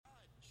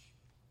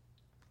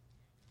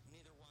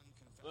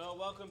Well,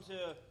 welcome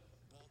to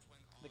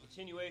the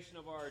continuation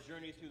of our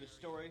journey through the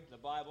story, the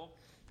Bible.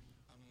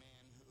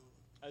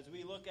 As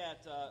we look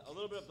at a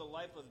little bit of the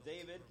life of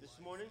David this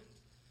morning,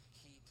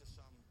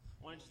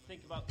 I want you to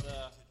think about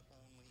the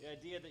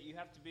idea that you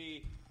have to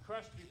be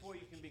crushed before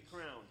you can be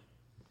crowned.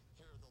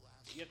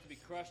 You have to be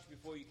crushed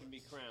before you can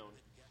be crowned.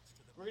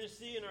 We're going to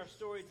see in our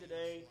story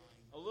today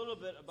a little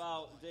bit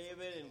about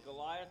David and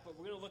Goliath, but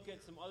we're going to look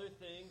at some other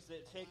things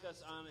that take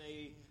us on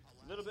a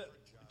little bit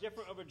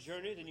different of a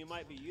journey than you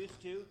might be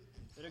used to,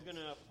 that are going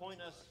to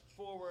point us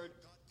forward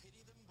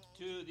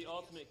to the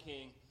ultimate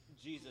king,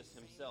 Jesus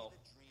himself.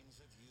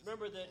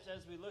 Remember that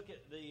as we look at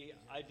the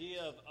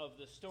idea of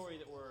the story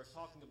that we're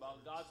talking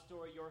about, God's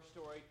story, your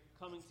story,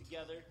 coming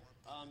together,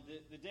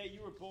 the day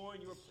you were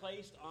born, you were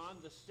placed on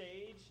the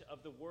stage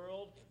of the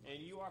world, and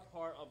you are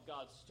part of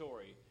God's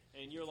story.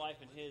 And your life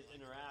and his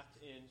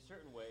interact in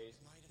certain ways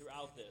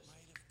throughout this.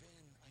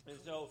 And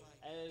so,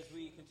 as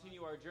we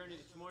continue our journey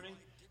this morning,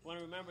 we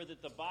want to remember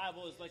that the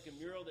Bible is like a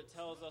mural that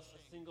tells us a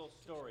single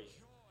story.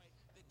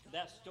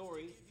 That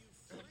story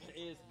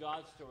is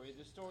God's story,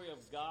 the story of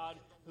God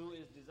who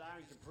is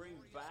desiring to bring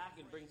back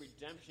and bring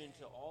redemption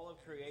to all of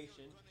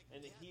creation,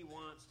 and that he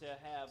wants to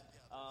have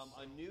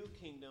a new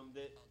kingdom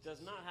that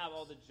does not have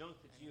all the junk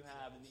that you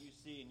have and that you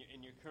see in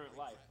your current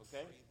life,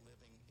 okay?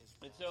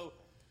 And so,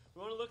 we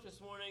want to look this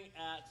morning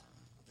at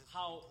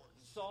how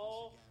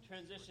Saul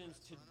transitions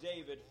to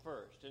David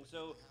first. And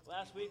so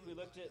last week we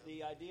looked at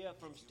the idea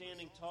from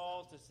standing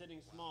tall to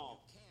sitting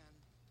small.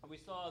 And we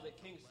saw that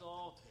King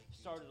Saul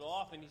started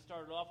off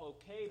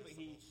okay, but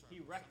he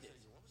wrecked it.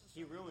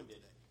 He ruined it.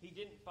 He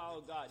didn't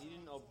follow God. He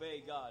didn't obey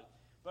God.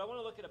 But I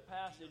want to look at a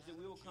passage that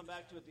we will come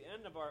back to at the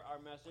end of our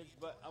message,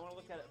 but I want to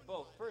look at it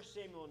both. 1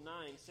 Samuel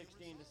 9,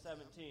 16 to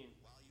 17.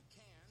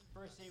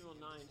 1 Samuel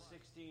 9,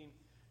 16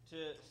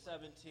 to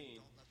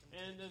 17.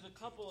 And there's a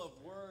couple of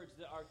words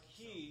that are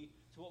key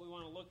to what we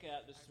want to look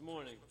at this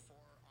morning.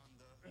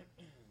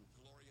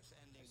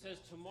 It says,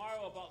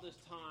 "Tomorrow about this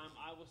time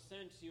I will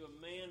send to you a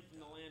man from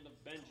the land of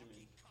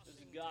Benjamin." This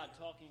is God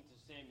talking to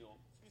Samuel.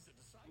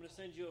 "I'm going to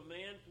send you a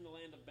man from the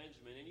land of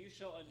Benjamin, and you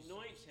shall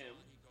anoint him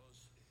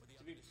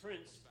to be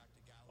prince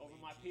over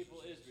my people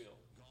Israel.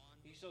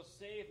 He shall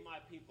save my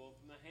people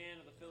from the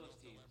hand of the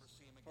Philistines.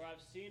 For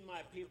I've seen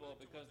my people,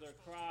 because their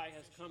cry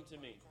has come to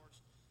me."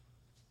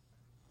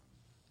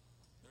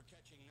 They're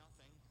catching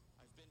nothing.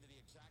 I've been to the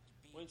exact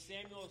beach. "When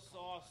Samuel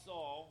saw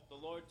Saul, the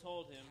Lord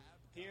told him,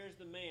 'Here's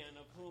the man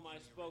of whom I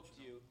spoke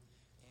to you.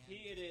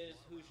 He it is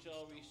who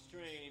shall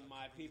restrain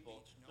my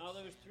people.'" Now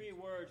there's three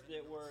words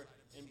that were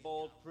in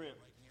bold print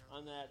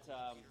on that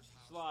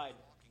slide.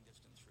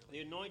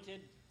 The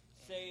anointed,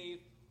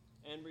 save,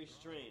 and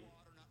restrain.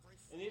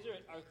 And these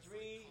are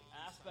three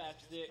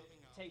aspects that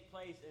take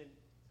place in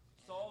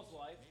Saul's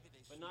life,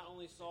 but not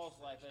only Saul's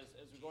life,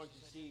 as we're going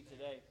to see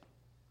today.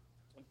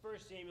 In 1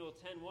 Samuel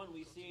 10:1,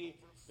 we see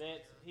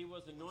that he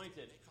was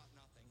anointed.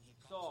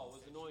 Saul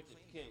was anointed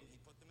king.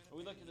 And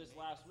we looked at this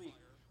last week.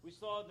 We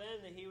saw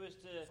then that he was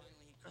to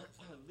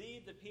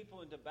lead the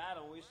people into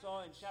battle. And we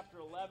saw in chapter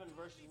 11,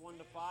 verses 1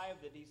 to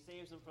 5, that he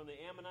saves them from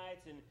the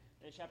Ammonites. And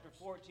in chapter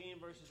 14,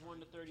 verses 1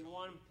 to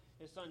 31,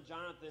 his son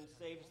Jonathan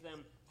saves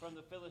them from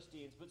the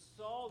Philistines. But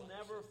Saul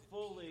never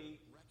fully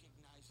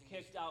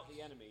kicked out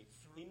the enemy.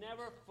 He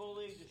never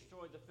fully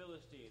destroyed the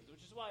Philistines,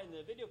 which is why in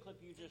the video clip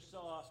you just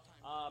saw,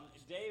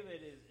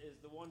 David is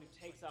the one who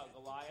takes out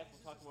Goliath.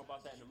 We'll talk more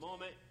about that in a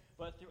moment.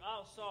 But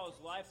throughout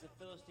Saul's life, the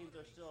Philistines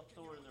are still a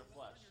thorn in their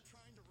flesh,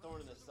 thorn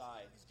in the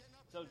side.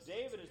 So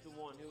David is the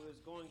one who is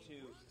going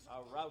to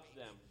rout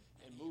them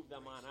and move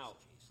them on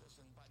out.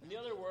 And the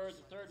other word,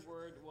 the third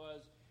word,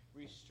 was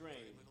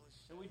restrain.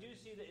 And we do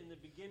see that in the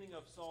beginning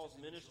of Saul's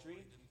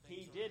ministry,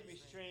 he did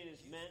restrain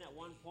his men at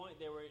one point.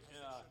 They were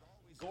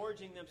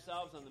gorging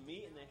themselves on the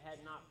meat, and they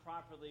had not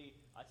properly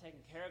taken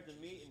care of the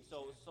meat, and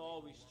so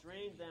Saul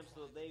restrained them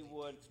so that they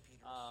would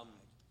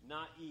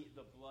not eat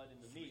the blood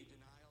in the meat.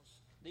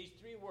 These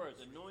three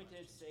words,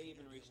 anointed, save,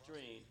 and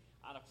restrain,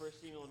 out of 1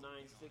 Samuel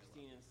 9,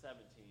 16, and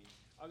 17,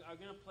 are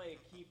going to play a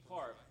key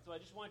part. So I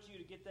just want you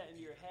to get that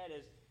into your head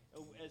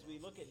as we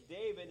look at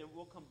David, and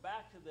we'll come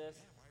back to this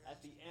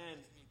at the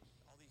end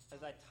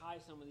as I tie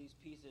some of these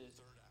pieces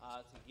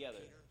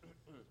together.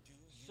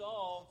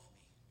 Saul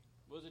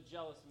was a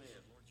jealous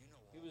man.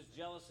 He was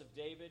jealous of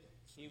David.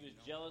 He was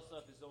jealous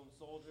of his own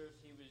soldiers.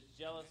 He was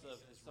jealous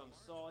of his son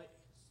Saul,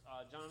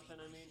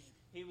 Jonathan,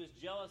 He was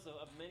jealous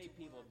of many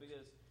people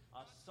because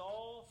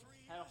Saul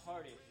had a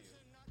heart issue.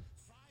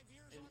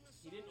 And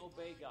he didn't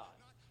obey God.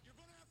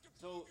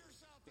 So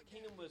the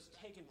kingdom was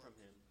taken from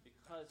him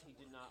because he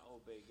did not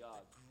obey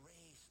God.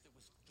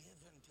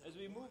 As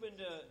we move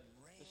into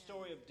the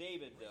story of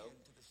David, though,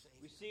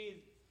 we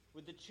see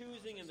with the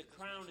choosing and the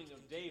crowning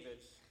of David,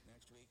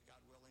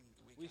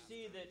 we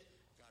see that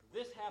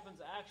this happens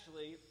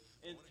actually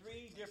in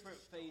three different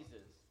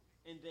phases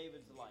in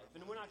David's life.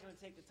 And we're not going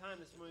to take the time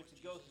this morning to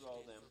go through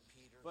all of them.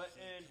 But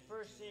in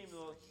 1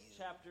 Samuel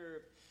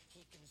chapter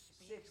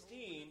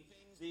 16,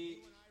 the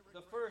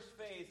first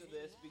phase of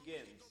this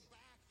begins.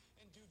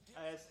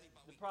 As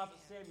the prophet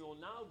Samuel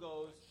now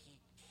goes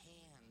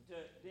to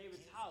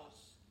David's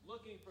house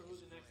looking for who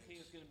the next king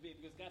is going to be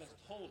because God has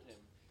told him.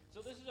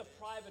 So this is a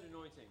private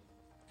anointing.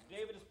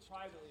 David is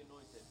privately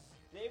anointed.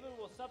 David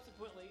will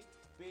subsequently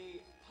be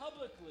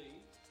publicly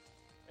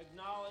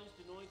acknowledged,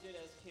 anointed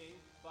as king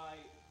by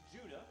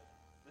Judah,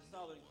 the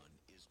southern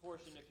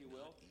portion, if you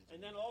will,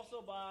 and then also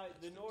by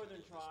the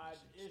northern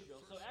tribes, Israel.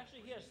 So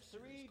actually he has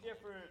three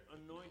different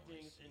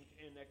anointings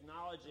and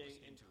acknowledging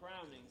and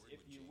crownings,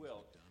 if you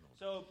will.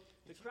 So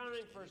the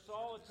crowning for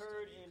Saul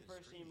occurred in 1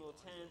 Samuel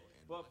 10,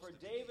 but for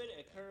David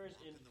it occurs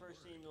in 1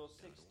 Samuel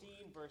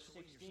 16, verse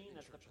 16.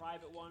 That's the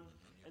private one.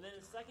 And then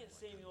in 2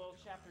 Samuel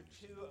chapter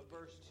 2,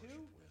 verse 2,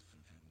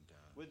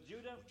 with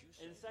Judah,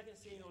 and 2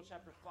 Samuel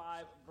chapter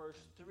 5,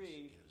 verse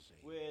 3,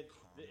 with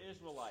the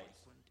Israelites.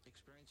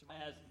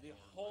 As the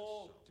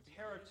whole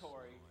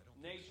territory,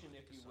 nation,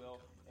 if you will,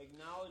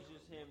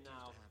 acknowledges him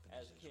now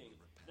as king.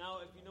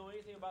 Now, if you know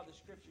anything about the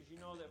scriptures, you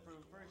know that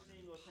from 1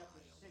 Samuel chapter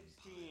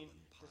 16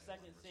 to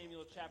 2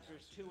 Samuel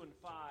chapters 2 and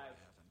 5,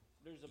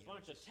 there's a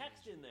bunch of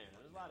text in there.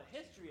 There's a lot of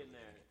history in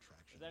there.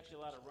 There's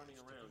actually a lot of running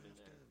around in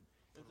there.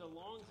 It's a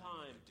long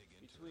time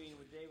between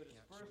when David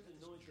is first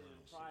anointed in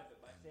private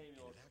by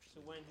Samuel to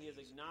when he is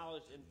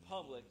acknowledged in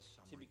public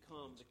to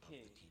become the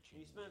king.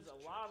 And he spends a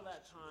lot of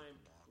that time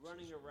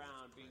running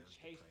around, being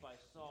chased by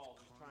Saul,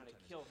 who's trying to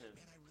kill him,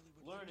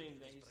 learning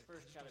that he's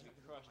first got to be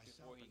crushed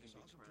before he can be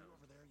crowned.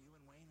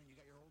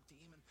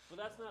 But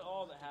that's not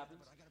all that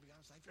happens.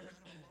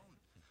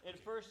 In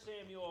 1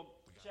 Samuel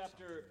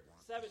chapter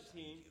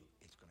 17,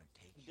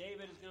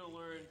 David is going to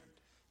learn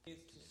is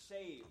to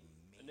save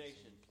a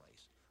nation.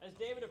 As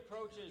David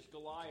approaches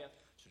Goliath,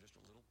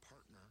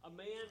 a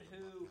man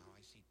who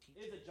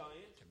is a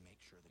giant,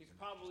 he's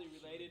probably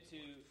related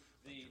to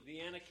the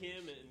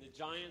Anakim and the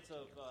giants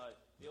of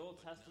the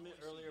Old Testament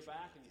earlier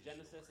back in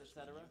Genesis,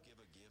 etc.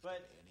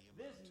 But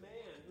this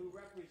man who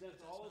represents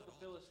all of the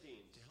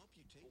Philistines,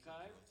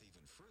 okay,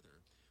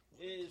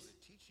 is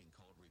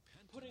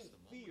putting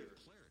fear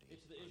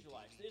into the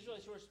Israelites. The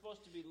Israelites were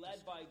supposed to be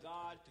led by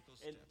God,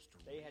 and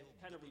they had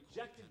kind of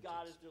rejected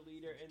God as their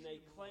leader, and they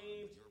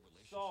claimed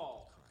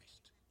Saul.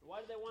 Why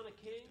did they want a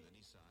king?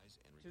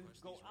 To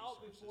go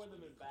out before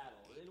them in battle.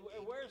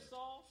 And where is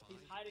Saul?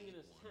 He's hiding in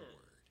his tent.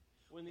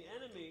 When the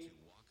enemy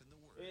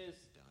is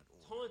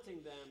taunting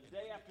them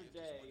day after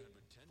day,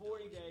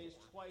 40 days,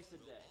 twice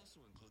a day.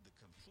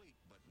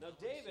 Now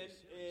David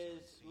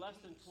is less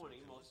than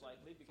 20, most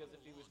likely, because if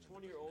he was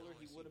 20 or older,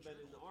 he would have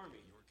been in the army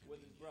with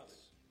his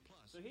brothers.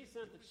 So he's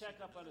sent to check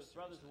up on his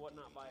brothers and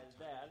whatnot by his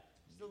dad.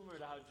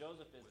 Similar to how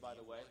Joseph is, by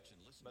the way.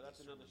 But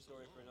that's another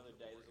story for another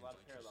day. There's a lot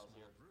of parallels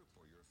here.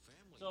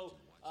 So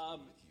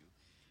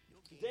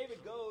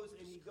David goes,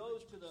 and he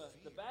goes to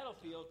the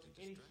battlefield,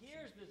 and he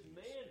hears this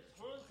man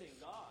taunting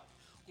God.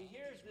 He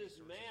hears this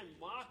man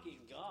mocking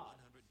God.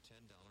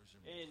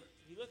 And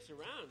he looks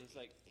around, and he's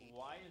like,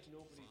 why is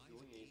nobody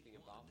doing anything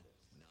about this?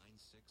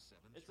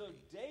 And so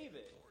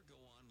David,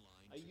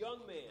 a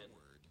young man,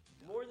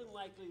 more than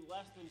likely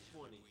less than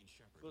 20,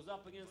 goes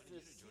up against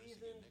this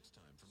seasoned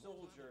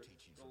soldier,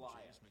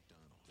 Goliath,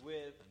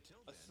 with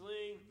a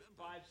sling,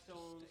 5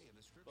 stones,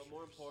 but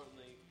more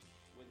importantly,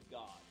 with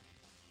God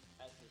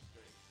as his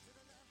strength.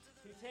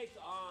 He takes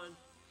on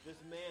this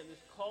man,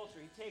 this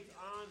culture. He takes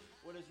on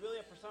what is really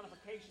a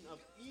personification of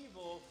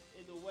evil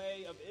in the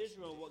way of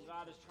Israel, what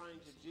God is trying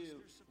to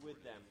do with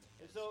them.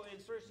 And so in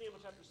 1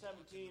 Samuel chapter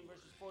 17,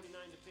 verses 49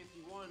 to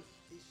 51,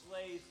 he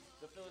slays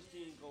the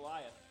Philistine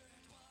Goliath.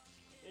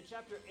 In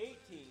chapter 18,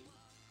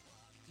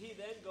 he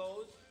then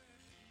goes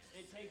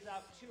and takes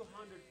out 200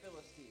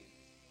 Philistines.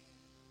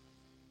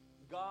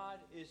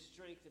 God is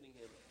strengthening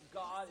him.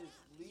 God is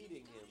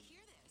leading him.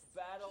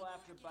 Battle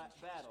after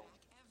battle.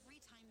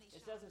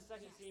 It says in 2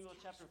 Samuel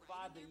chapter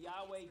 5 that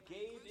Yahweh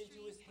gave into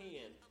his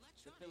hand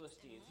the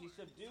Philistines. He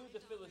subdued the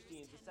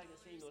Philistines in 2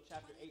 Samuel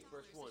chapter 8,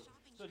 verse 1.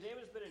 So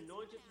David has been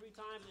anointed 3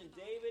 times, and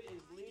David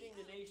is leading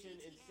the nation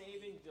in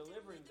saving,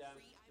 delivering them,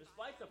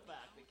 despite the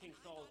fact that King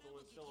Saul is the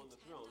one still on the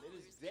throne. It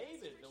is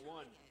David, the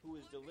one who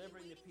is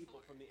delivering the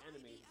people from the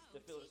enemy, the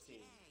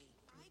Philistines.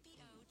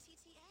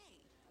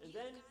 And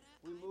then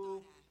we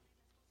move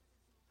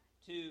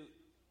to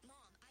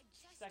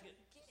 2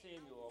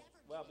 Samuel,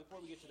 well,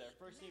 before we get to there,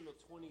 1 Samuel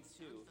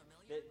 22,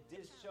 that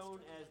is shown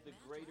as the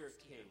greater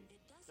king.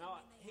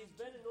 Now, he's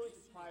been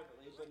anointed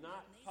privately, but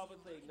not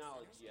publicly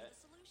acknowledged yet.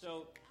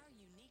 So,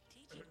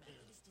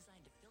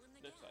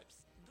 next slide.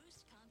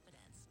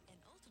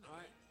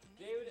 All right,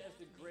 David as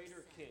the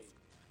greater king.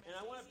 And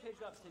I want to pick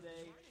up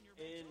today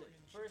in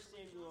 1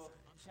 Samuel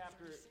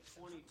chapter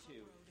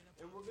 22.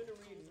 And we're going to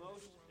read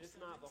most, if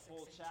not the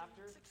whole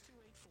chapter.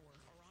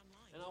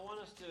 And I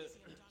want us to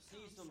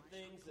see some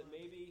things that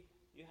maybe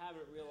you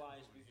haven't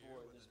realized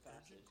before in this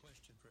passage.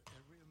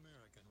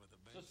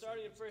 So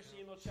starting in 1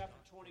 Samuel chapter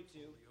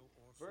 22,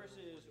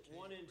 verses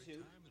 1 and 2.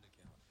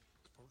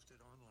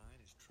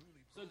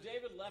 So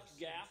David left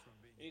Gath,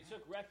 and he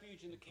took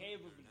refuge in the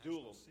cave of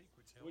Adullam.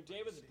 When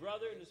David's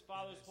brother and his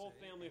father's whole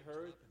family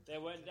heard, they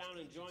went down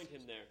and joined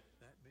him there.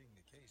 That being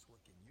the case,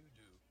 what can you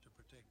do to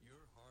protect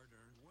your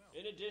hard-earned wealth?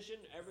 In addition,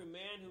 every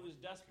man who was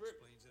desperate,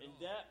 in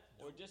debt,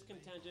 or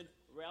discontented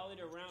rallied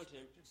around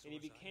him, and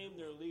he became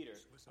their leader.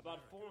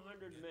 About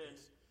 400 men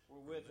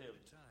were with him.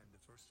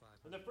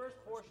 In the first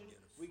portion,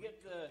 we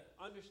get the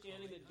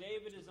understanding that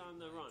David is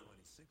on the run.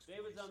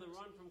 David's on the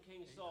run from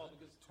King Saul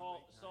because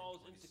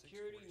Saul's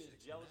insecurity and his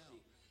jealousy.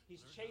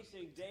 He's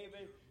chasing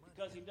David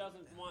because he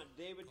doesn't want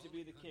David to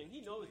be the king. He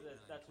knows that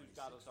that's who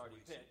God has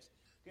already picked.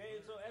 Okay,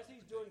 and so as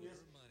he's doing this,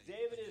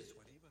 David is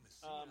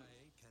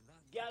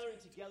gathering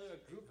together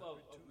a group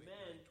of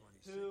men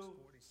who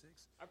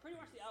are pretty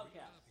much the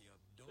outcasts.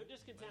 They're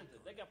discontented.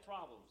 They got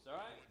problems, all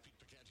right?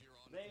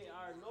 They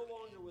are no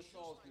longer with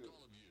Saul's group.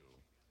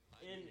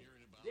 And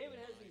David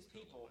has these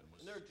people,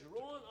 and they're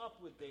drawn up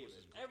with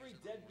David. Every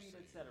deadbeat,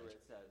 etc.,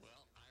 it says.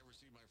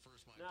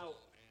 Now,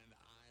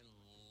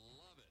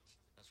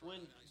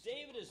 when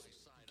David is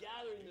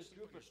gathering this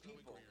group of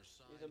people,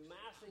 he's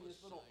amassing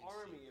this little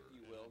army, if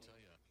you will,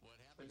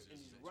 and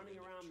he's running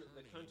around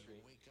the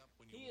country,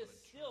 he is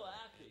still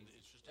acting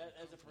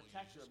as a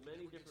protector of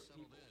many different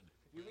people.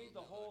 If you read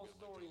the whole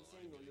story in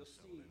Samuel, you'll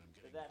see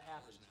that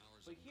happens.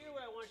 But here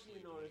what I want you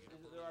to notice is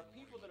that there are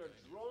people that are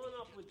drawn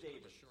up with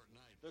David.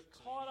 They're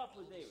caught up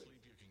with David.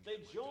 They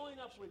join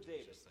up with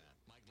David.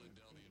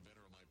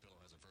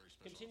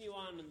 Continue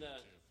on in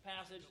the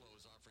passage.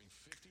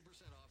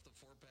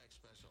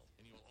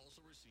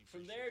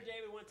 From there,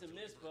 David went to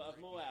Mizpah of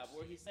Moab,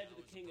 where he said to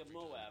the king of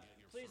Moab,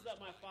 "Please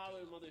let my father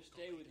and mother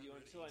stay with you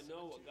until I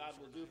know what God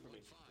will do for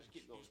me." Just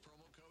keep going.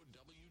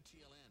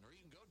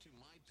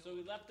 So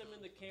he left them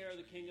in the care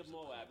of the king of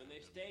Moab, and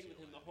they stayed with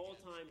him the whole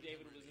time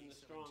David was in the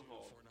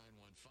stronghold.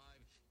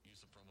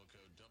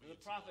 And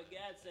the prophet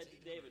Gad said to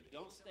David,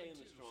 "Don't stay in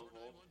the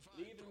stronghold.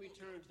 Leave and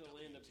return to the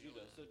land of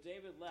Judah." So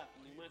David left,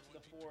 and he went to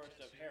the forest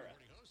of Herath.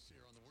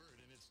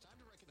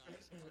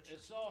 And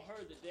Saul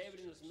heard that David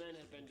and his men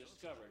had been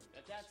discovered.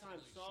 At that time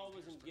Saul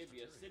was in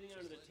Gibeah, sitting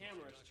under the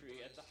tamarisk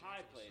tree at the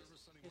high place.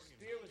 His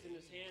spear was in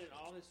his hand, and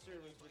all his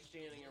servants were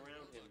standing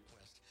around him.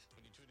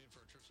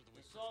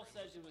 And Saul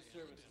said to his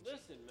servants,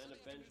 "Listen, men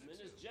of Benjamin,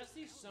 is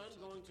Jesse's son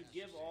going to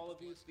give all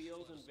of you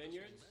fields and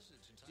vineyards?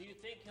 Do you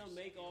think he'll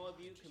make all of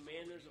you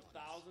commanders of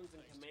thousands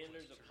and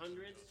commanders of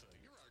hundreds?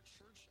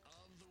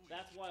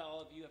 That's why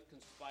all of you have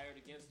conspired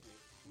against me.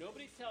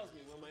 Nobody tells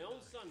me when my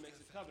own son makes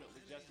a covenant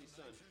with Jesse's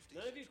son.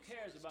 None of you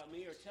cares about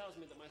me or tells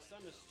me that my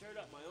son has stirred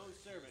up my own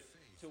servant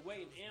to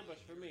wait in ambush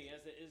for me,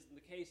 as it is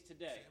the case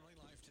today."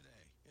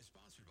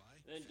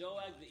 Then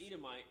Doeg the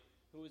Edomite,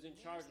 who was in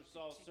charge of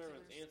Saul's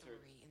servants,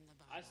 answered,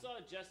 "I saw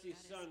Jesse's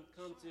son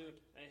come to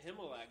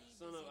Ahimelech,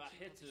 son of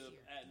Ahitub,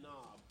 at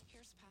Nob.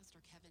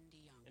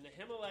 And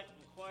Ahimelech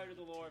inquired of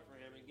the Lord for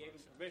him and gave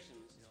him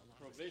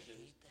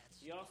provisions.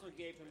 He also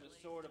gave him the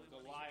sword of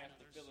Goliath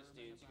the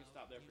Philistines." You can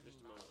stop there for just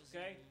a moment.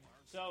 Okay?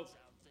 So,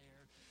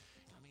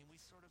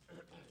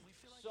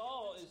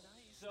 Saul is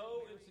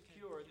so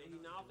insecure that he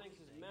now thinks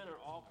his men are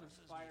all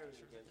conspiring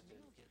against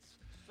him.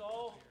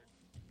 Saul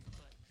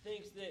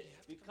thinks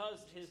that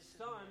because his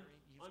son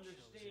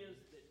understands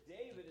that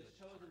David is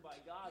chosen by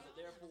God, that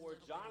therefore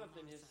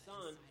Jonathan, his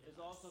son, is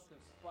also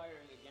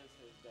conspiring against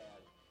his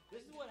dad.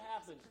 This is what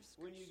happens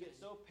when you get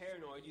so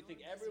paranoid you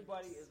think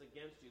everybody is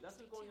against you. That's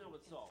what's going on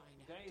with Saul.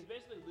 Okay? He's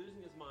basically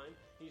losing his mind.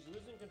 He's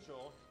losing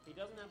control. He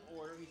doesn't have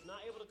order. He's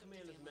not able to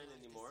command his men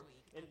anymore.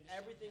 And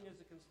everything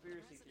is a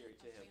conspiracy theory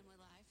to him.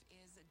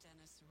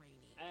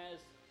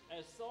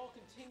 As Saul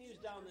continues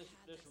down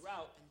this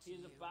route,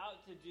 he's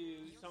about to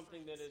do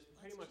something that is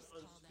pretty much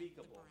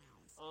unspeakable.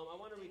 I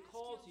want to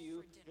recall to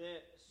you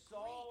that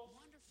Saul,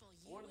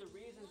 one of the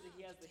reasons that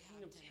he has the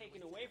kingdom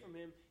taken away from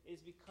him is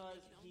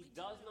because he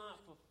does not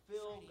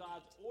fulfill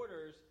God's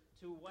orders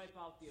to wipe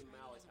out the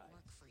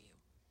Amalekites.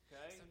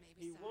 Okay?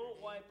 He won't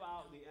wipe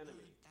out the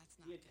enemy.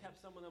 He had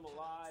kept some of them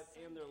alive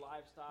and their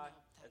livestock,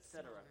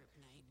 etc.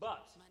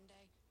 But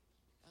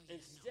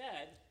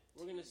instead,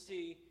 we're going to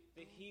see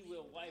that he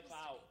will wipe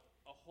out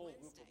a whole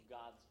group of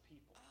God's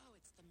people.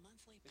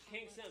 The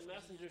king sent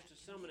messengers to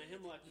summon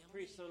Ahimelech, the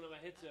priest, son of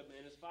Ahitub,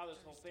 and his father's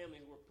whole family,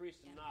 who were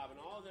priests in Nob, and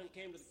all of them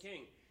came to the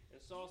king.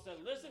 And Saul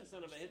said, "Listen,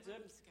 son of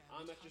Ahitub,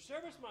 I'm at your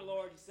service, my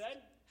lord," he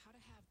said. How to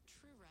have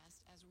true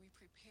rest as we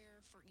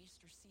prepare for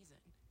Easter season.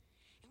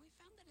 And we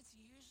found that it's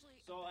usually...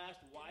 Saul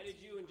asked, "Why did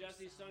you and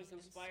Jesse's son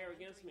conspire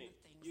against me?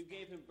 You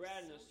gave him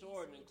bread and a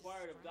sword and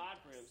inquired of God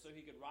for him so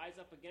he could rise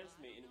up against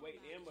me and wait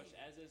in ambush,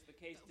 as is the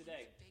case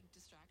today." Big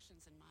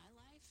distractions in my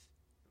life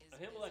is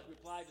Ahimelech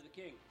replied to the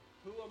king,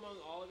 "Who among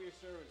all of your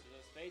servants is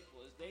as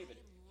faithful as David?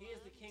 He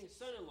is the king's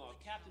son-in-law,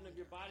 captain of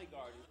your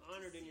bodyguard, and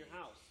honored in your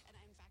house." And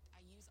in fact,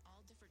 I use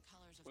all different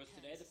colors of Was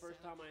today the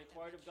first time I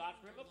inquired of God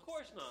for him? Of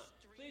course not.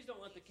 Please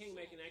don't let the king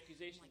make an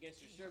accusation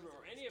against your servant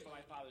or any of my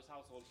father's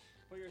household,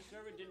 for your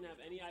servant didn't have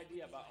any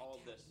idea about all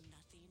of this.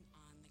 Nothing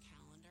on the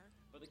calendar.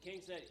 But the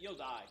king said, "You'll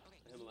die,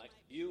 Ahimelech,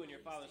 you and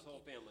your father's whole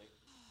family."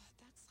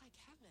 That's like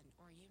heaven,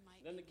 or you might...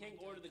 Then the king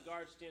ordered the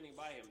guards standing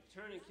by him,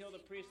 "Turn and kill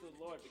the priests of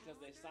the Lord, because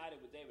they sided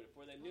with David,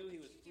 for they knew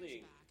he was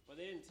fleeing. But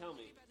they didn't tell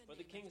me."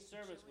 But the king's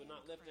servants would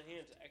not lift a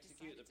hand to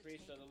execute the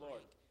priests of the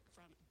Lord.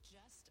 From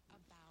just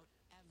about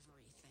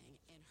everything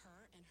in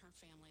her and her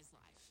family's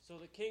life. So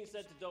the king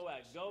said to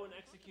Doeg, go and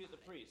execute the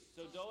priests.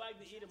 So Doeg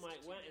the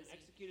Edomite went and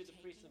executed the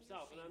priests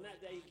himself. And on that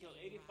day he killed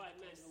 85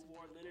 men who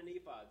wore linen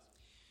ephods.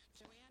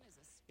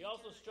 He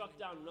also struck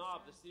down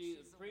Nob, the city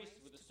of the priests,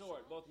 with the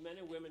sword, both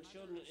men and women,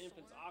 children and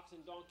infants,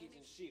 oxen, donkeys,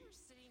 and sheep.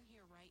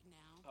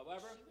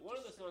 However, one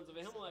of the sons of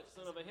Ahimelech,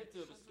 son of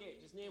Ahitub, escaped.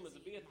 His name was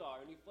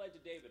Abiathar, and he fled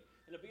to David.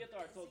 And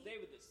Abiathar told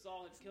David that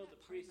Saul had killed the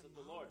priests of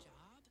the Lord.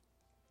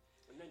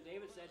 And then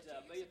David said to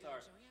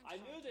Abiathar, I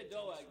knew that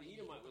Doeg the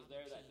Edomite was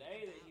there that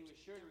day, that he was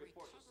sure to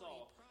report to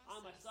Saul. I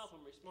myself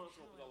am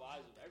responsible for the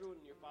lives of everyone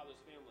in your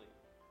father's family.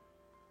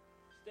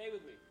 Stay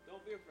with me.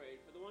 Don't be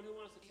afraid, for the one who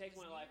wants to take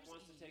my life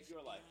wants to take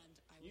your life.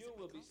 You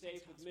will be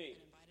safe with me.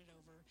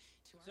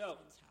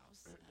 So,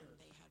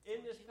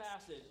 in this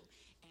passage,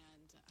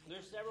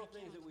 there's several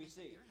things that we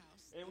see.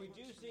 And we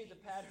do see the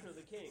pattern of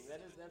the king.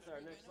 That's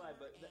our next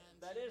slide. But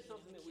that is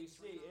something that we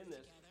see in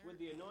this with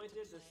the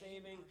anointed, the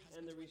saving,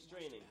 and the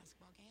restraining.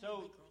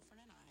 So,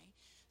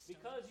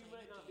 because you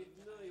might not be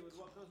familiar with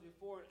what comes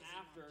before and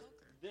after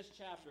this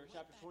chapter,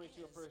 chapter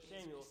 22 of 1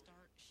 Samuel,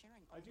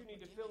 I do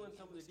need to fill in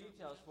some of the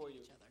details for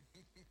you.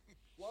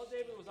 While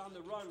David was on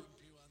the run,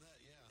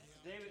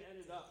 David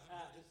ended up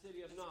at the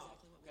city of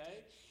Nob.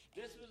 Okay?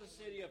 This was a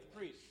city of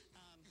priests.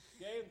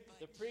 Okay?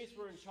 The priests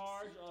were in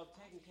charge of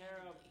taking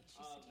care of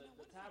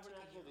the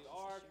tabernacle, the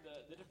ark,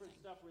 the different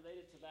stuff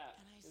related to that.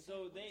 And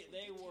so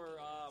they were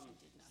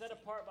set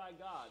apart by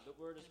God. The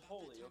word is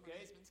holy,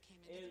 okay?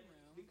 And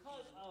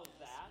because of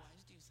that,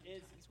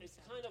 it's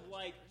kind of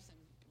like,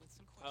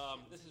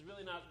 this is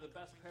really not the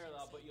best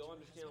parallel, but you'll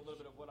understand a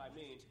little bit of what I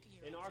mean.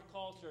 In our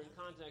culture and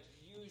context,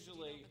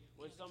 usually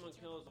when someone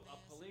kills a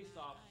police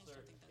officer,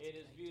 it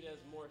is viewed as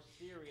more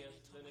serious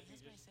than if you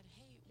just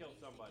kill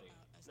somebody.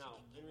 Now,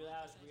 in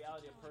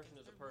reality, a person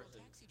is a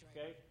person,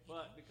 okay?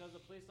 But because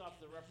a police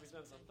officer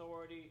represents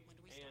authority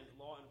and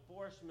law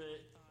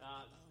enforcement,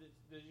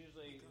 there's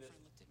usually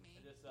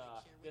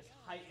this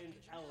heightened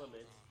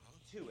element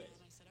to it.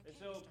 And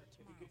so,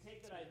 if you could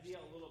take that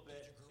idea a little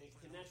bit and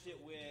connect it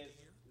with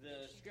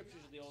the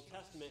scriptures of the Old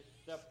Testament,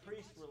 the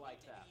priests were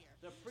like that.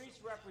 The priests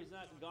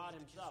represent God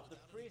himself.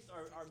 The priests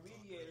are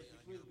mediators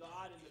between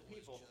God and the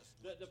people.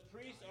 The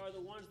priests are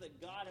the ones that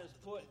God has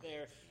put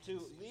there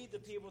to lead the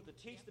people, to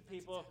teach the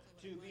people,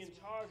 to be in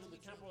charge of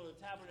the temple or the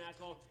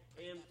tabernacle,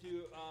 and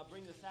to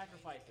bring the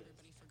sacrifices.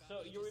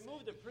 So you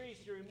remove the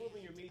priest, you're removing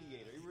your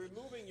mediator. You're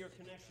removing your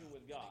connection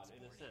with God,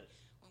 in a sense.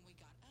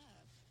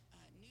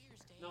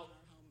 Now,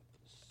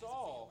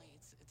 Saul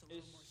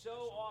is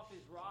so off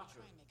his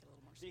rocker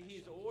that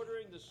he's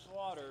ordering the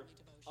slaughter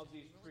of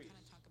these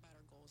priests.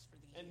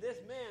 And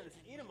this man, this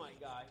Edomite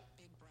guy,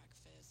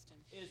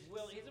 is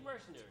willing. He's a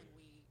mercenary.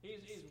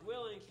 He's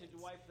willing to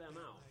wipe them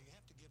out.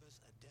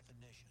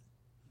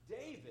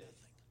 David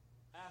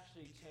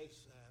actually takes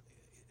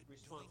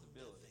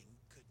responsibility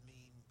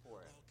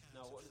for it.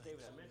 Now, what does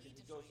David have mentioned?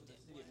 He goes to the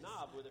city of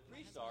Nob, where the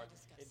priests are,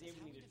 and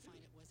David needed food.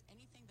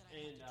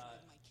 And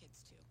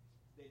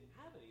they didn't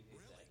have any,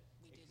 they said,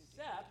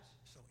 except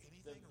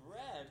the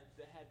bread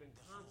that had been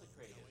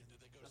consecrated.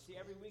 Now, see,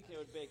 every week they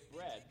would bake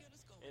bread,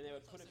 and they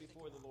would put it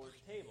before the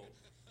Lord's table,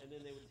 and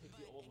then they would take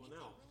the old one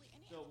out.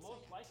 So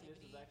most likely this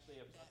was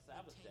actually a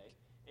Sabbath day,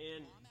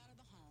 and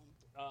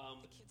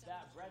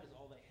that bread is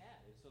all they had.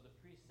 And so the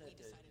priest said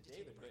to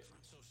David, but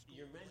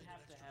your men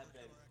have to have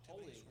been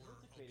holy and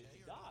consecrated to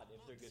God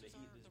if they're going to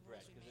eat this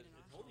bread, because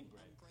it's holy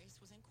bread.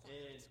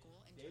 And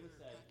David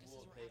said,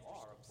 well, they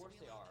are. Of course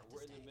they are.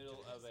 We're in the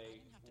middle of a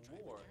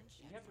war.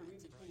 You have to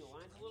read between the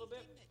lines a little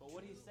bit, but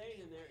what he's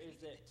saying in there is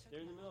that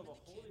they're in the middle of a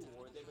holy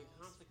war. They've been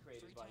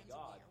consecrated by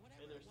God,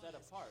 and they're set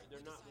apart.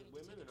 They're not with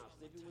women. They're not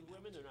sleeping with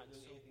women. They're not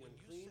doing anything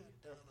unclean.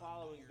 They're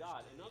following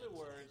God. In other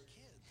words,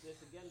 this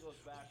again goes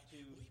back to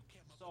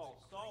Saul.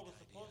 Saul was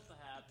supposed to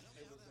have,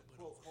 it was a,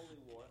 quote, holy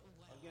war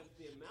against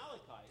the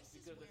Amalekites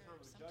because the time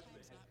of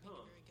judgment had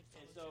come.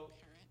 And so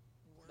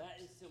that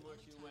is similar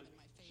to when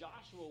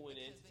Joshua went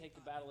in to take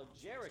the battle of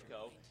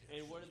Jericho,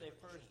 and what did they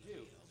first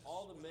do?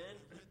 All the men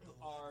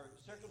are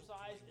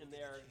circumcised, and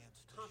they're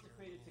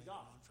consecrated to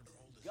God.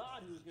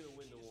 God who's going to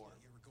win the war.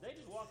 They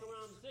just walk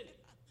around the city.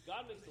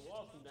 God makes the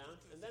walls come down,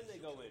 and then they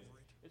go in.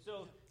 And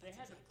so they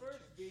had to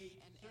first be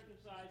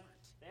circumcised.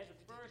 They had to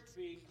first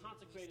be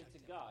consecrated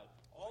to God.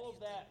 All of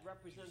that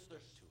represents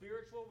their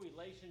spiritual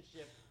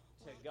relationship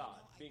to God,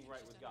 being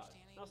right with God.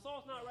 Now,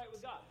 Saul's not right with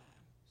God.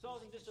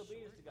 Saul's in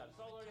disobedience to God.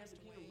 Saul already had the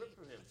kingdom ripped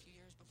from him.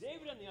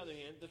 David, on the other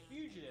hand, the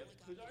fugitive,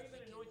 who's already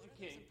been anointed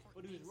king,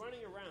 but who's running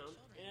around,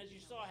 and as you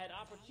saw, had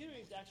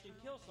opportunities to actually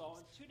kill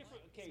Saul on two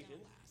different occasions,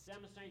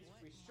 demonstrates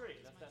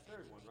restraint. That's that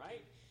third one,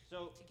 right?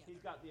 So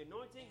he's got the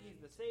anointing, he's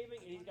the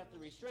saving, and he's got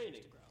the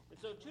restraining. And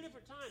so two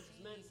different times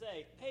his men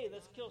say, hey,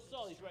 let's kill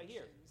Saul, he's right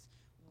here.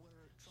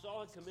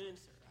 Saul had come in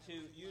to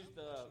use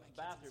the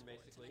bathroom,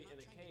 basically, in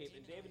a cave,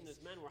 and David and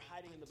his men were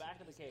hiding in the back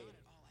of the cave.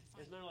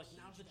 His men are like,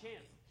 now's the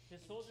chance.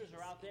 His soldiers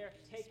are out there,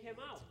 take him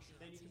out.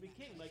 Then you can be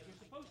king like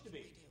you're supposed to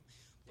be.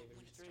 David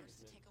restrained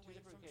his men. Two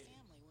different occasions.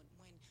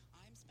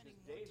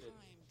 Because David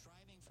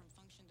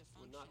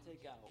would not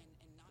take out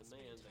the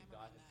man that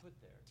God had put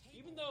there.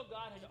 Even though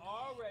God had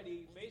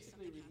already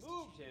basically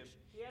removed him,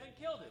 he hadn't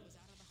killed him.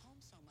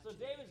 So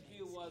David's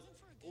view was,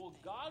 well,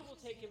 God will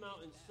take him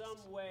out in some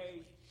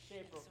way,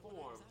 shape, or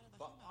form,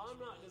 but I'm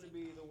not going to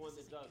be the one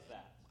that does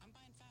that.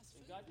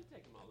 And God did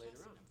take him out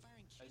later on,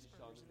 as you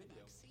saw in the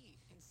video,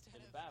 in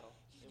a battle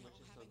in which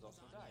his sons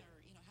also died.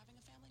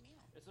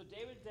 And so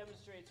David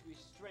demonstrates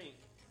restraint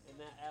in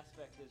that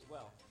aspect as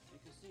well. You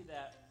can see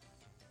that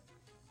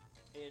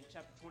in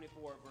chapter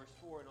 24, verse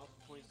 4, and also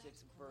 26,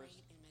 verse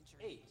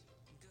 8.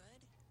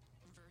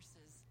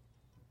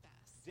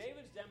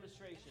 David's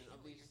demonstration of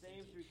these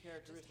same three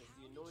characteristics,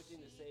 the anointing,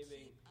 the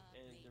saving,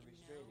 and the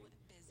restraining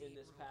in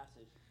this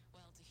passage,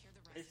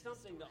 is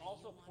something that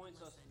also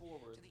points us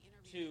forward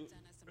to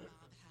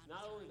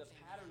not only the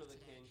pattern of the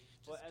king,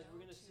 but as we're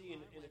going to see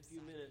in a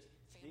few minutes,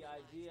 the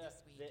idea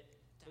that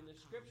in the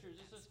scriptures,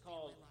 this is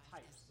called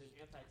types and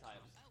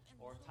antitypes,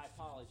 or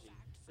typology,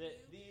 that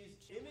these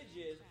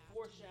images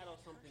foreshadow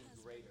something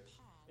greater.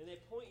 And they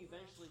point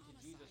eventually to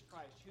Jesus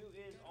Christ, who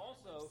is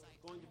also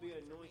going to be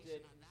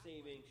anointed,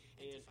 saving,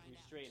 and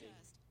restraining.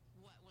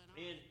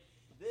 And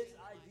this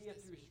idea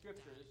through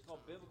Scripture, this is called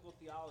biblical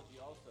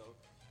theology also,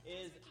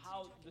 is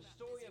how the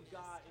story of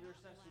God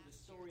intersects with the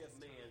story of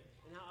man,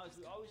 and how, as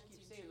we always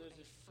keep saying, there's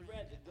this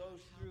thread that goes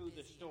through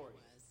the story.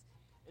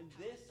 And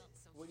this,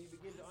 when you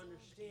begin to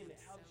understand it,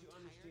 helps you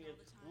understand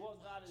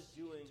what God is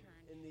doing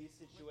in these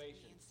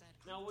situations.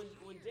 Now, when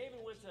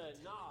David went to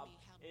Nob,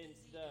 and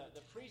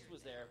the priest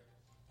was there,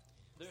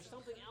 there's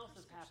something else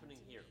that's happening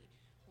here.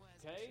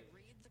 Okay?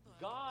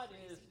 God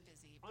is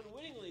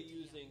unwittingly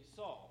using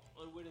Saul,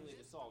 unwittingly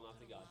to Saul, not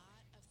to God,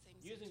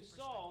 using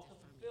Saul to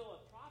fulfill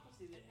a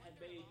prophecy that had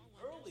made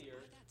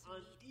earlier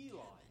on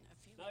Eli.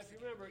 Now, if you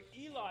remember,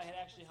 Eli had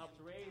actually helped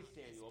raise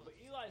Samuel, but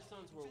Eli's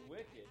sons were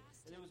wicked,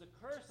 and there was a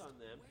curse on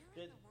them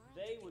that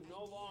they would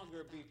no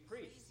longer be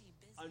priests.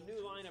 A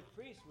new line of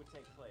priests would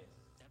take place.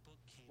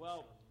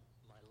 Well,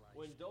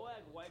 when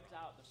Doeg wiped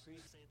out the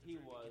priest he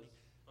was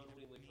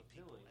unwittingly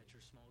fulfilling that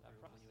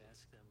prophecy,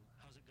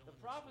 the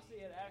prophecy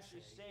had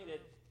actually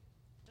stated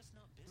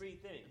three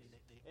things.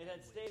 It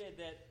had stated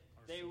that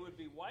they would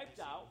be wiped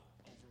out,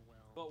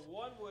 but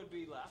one would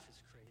be left,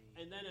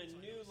 and then a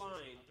new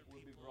line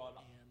would be brought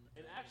up.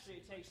 And actually,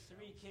 it takes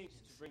 3 kings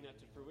to bring that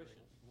to fruition.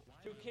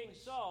 Through King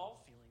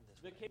Saul,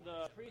 the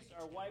priests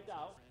are wiped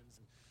out.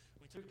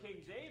 Through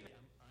King David,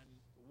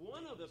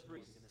 one of the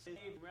priests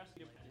is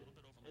rescued,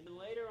 and then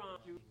later on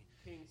through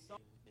King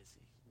Saul,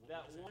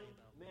 that one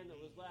man that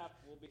was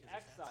left will be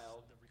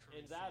exiled,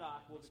 and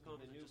Zadok will become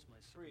the new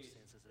priest.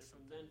 And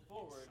from then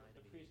forward,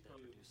 the priest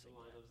comes to the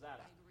line of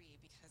Zadok.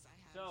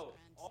 So,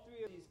 all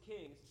 3 of these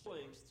kings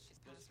doing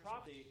this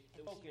prophecy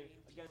is spoken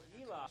against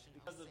Eli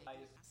because of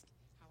his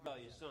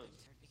rebellious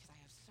sons.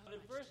 But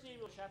in 1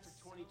 Samuel chapter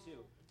 22,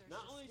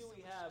 not only do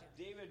we have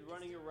David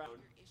running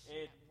around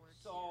and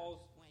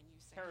Saul's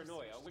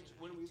paranoia, which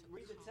when we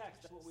read the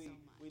text, that's what we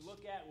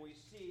look at and we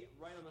see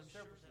right on the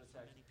surface of the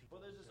text.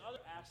 But there's this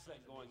other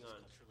aspect going on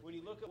when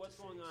you look at what's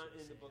going on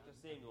in the book of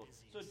Samuel.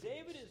 So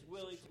David is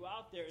willing to go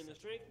out there in the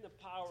strength and the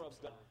power of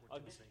God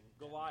against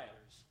Goliath,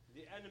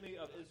 the enemy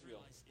of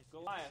Israel.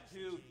 Goliath,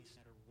 who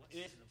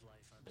is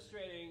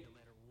illustrating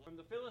from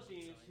the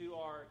Philistines, who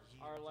are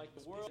like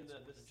the world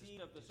and the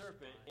seed of the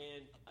serpent,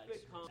 and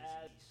David comes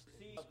as the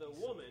seed of the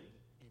woman,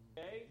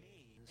 okay?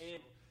 And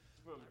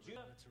from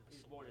Judah,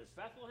 he's born in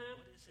Bethlehem,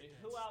 and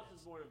who else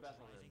is born in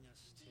Bethlehem?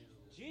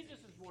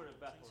 Jesus is born in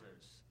Bethlehem.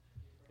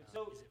 And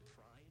so,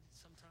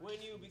 when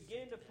you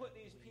begin to put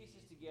these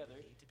pieces together,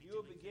 you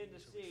will begin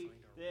to see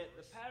that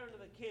the pattern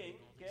of the king,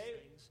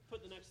 okay,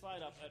 put the next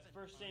slide up at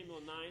 1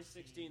 Samuel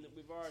 9:16 that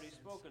we've already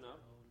spoken of.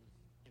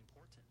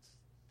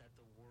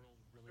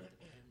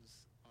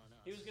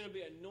 He was going to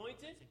be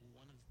anointed.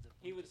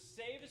 He would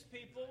save his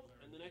people.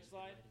 And the next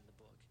slide.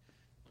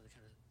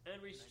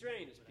 And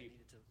restrain his people.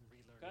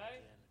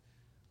 Okay?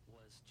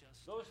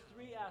 Those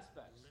 3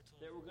 aspects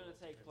that were going to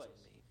take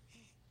place.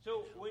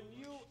 So when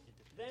you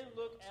then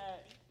look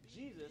at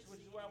Jesus,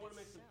 which is where I want to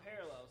make some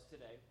parallels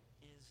today,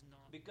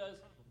 because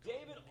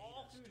David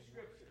all through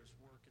Scripture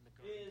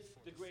is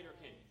the greater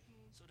king.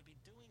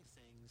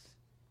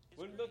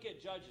 When we look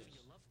at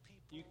Judges,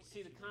 you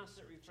see the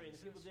constant refrain. The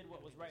people did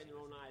what was right in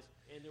their own eyes,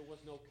 and there was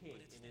no king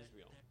in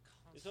Israel.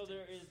 And so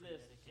there is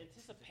this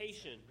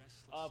anticipation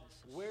of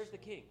where's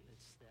the king?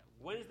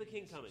 When is the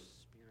king coming?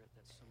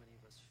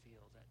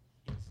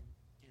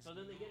 So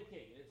then they get a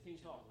king, and it's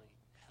King Saul.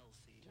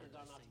 Turns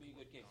out not to be a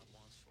good king.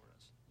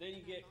 Then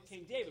you get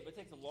King David, but it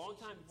takes a long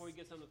time before he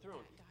gets on the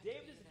throne.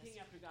 David is the king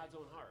after God's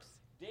own heart.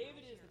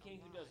 David is the king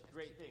who does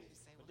great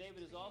things. But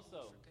David is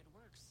also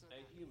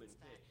a human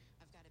king.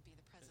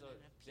 And so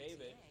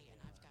David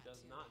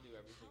does not do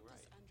everything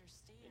right.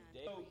 And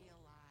David,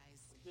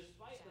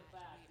 despite the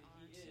fact that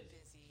he is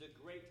the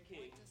great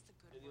king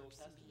in the Old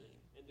Testament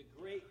and the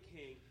great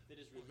king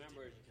that is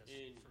remembered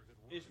in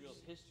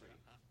Israel's history,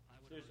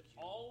 there's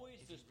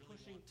always this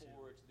pushing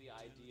forward to the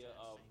idea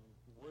of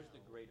where's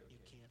the greater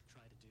king?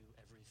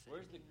 say,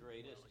 where's the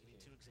greatest give me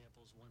king? two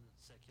examples, one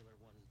secular,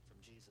 one from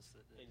Jesus.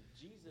 And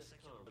Jesus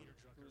comes, Peter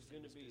Drucker, who's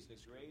going to be the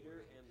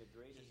greater and the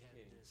greatest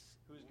king,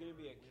 who's going to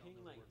be a king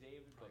like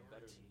David, but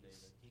better than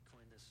David, He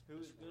coined this, who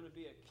is this going to word,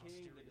 be a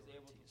king that is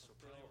able to posteriority. So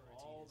fulfill priority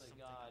all is that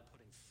something God I'm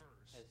putting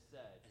first. has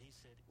said And he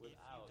said,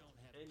 without if you don't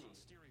have any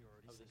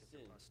posteriority, of the think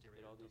sin your that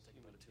posteriority, all don't these think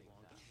human about it too beings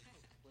long.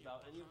 have,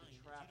 without any of the If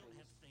you don't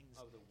trappings have things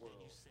of the that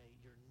world. you say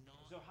you're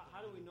not So how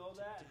do we know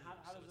going that? to And how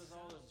do. does So this it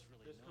all sounds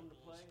really come to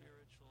noble, play?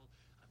 spiritual.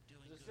 I'm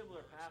doing There's a good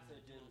similar works,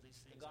 passage I'm in doing all these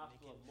the things,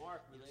 Gospel I'm of making,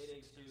 Mark you know,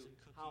 relating 6 to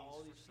dozen how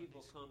all cookies these for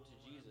people Sunday come to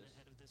school, Jesus. I'm the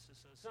head of this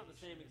It's not the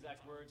same association,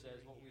 exact I'm words as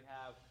what we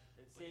have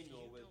in But if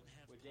Samuel you with don't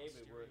have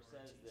David, where it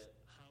says posteriorities, that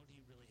how do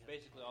you really have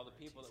basically all the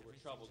people that were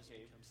priorities? troubled Everything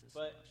came. just becomes this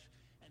But mush.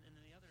 And then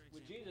the other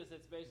with example, Jesus,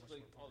 it's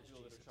basically much more all the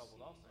people that are Jesus.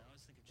 troubled also. I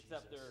always think of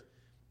Except Jesus, they're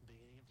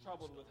beginning of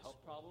troubled Mark's with health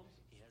gospel. problems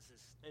He has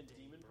this and day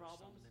demon burst on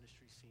problems the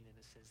ministry scene, and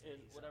it says that and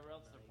he's whatever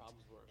up else all their night,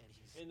 problems were. and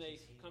And they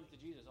he's come to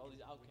healing. Jesus, all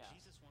these When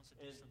outcasts. Jesus wants to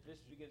do And something, this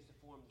begins to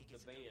form he the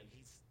gets it going. band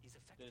He's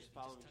effective. that is He just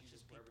following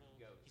touches Jesus wherever he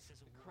people. goes. He says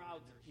a The word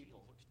crowds and of they're people.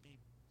 healed. What could be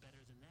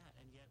better than that?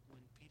 And yet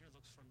when Peter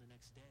looks from the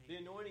next day, The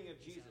anointing of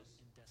he's Jesus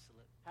out in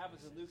desolate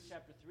happens in Luke places.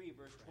 chapter 3,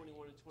 verse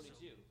 21 and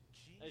 22.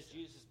 As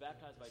Jesus is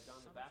baptized by John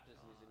the Baptist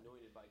and is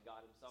anointed by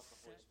God himself, the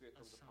Holy Spirit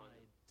comes upon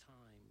him.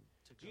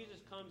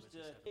 Jesus comes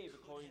to save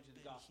according to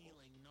the Gospels.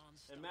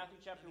 In Matthew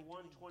chapter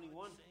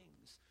 1:21,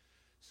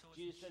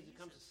 Jesus says he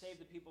comes to save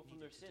the people from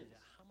their sins.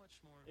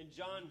 In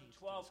John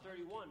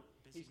 12:31,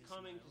 he's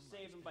coming to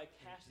save them by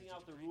casting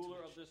out the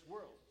ruler of this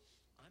world.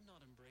 I'm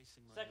not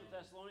embracing my Second own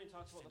Thessalonians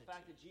talks about the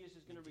fact that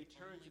Jesus is going to The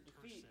return to only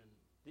defeat person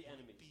the or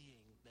enemies.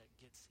 being that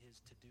gets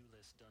his to-do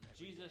list done every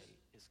Jesus day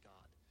is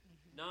God.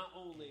 Not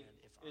only And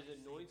if is I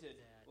think anointed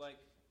that like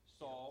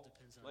Saul,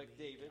 depends on like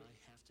me, David, and I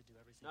have to do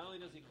everything not only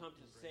that does he I'm come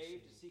not to save,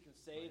 to embracing seek and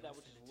save my that own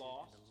which is finitude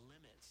lost, and the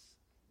limits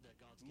that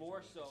God's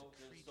more given me so as a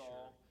than creature,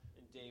 Saul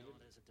and David.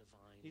 not as a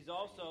divine He's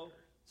also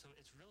creator. So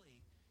it's really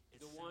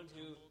the one sounds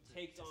who humble to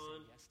takes say on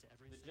yes to the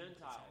everything, but it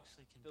Gentiles.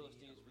 actually can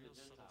Philistines be were a the real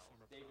subtle Gentiles.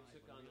 form of David pride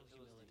took when on the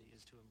real humility Philistines.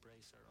 is to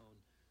embrace our own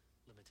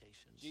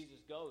limitations. Jesus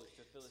goes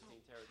to So Philistine how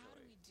do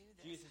territory. we do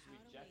this? Jesus how do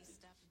we rejected.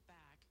 step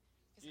back?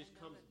 'Cause Jesus I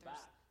know comes that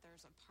back.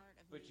 there's a part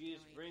of But me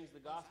Jesus going, brings the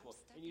well, if I'm gospel.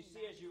 And you stepping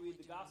see back as you and read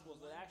only the doing gospels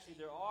that one actually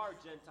thing there are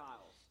well,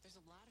 Gentiles there's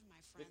a lot of my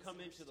friends that come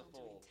are into the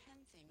still doing fold,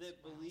 10 things that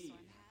well, believe.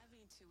 so I'm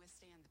having to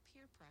withstand the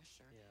peer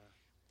pressure. Yeah.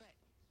 But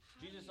how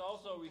Jesus do you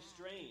also pull back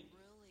restrained. and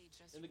really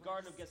just In the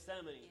Garden of rest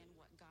Gethsemane, in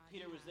what God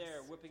Peter was has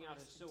there whipping for out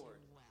us his to do sword,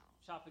 well?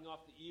 chopping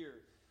off the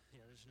ear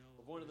Yeah, there's no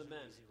of one of the there's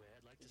no men. easy way.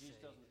 I'd like And to Jesus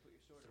say, tells him to put your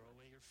sword throw away.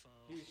 away your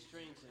phone. He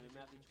restrains him in hide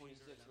Matthew your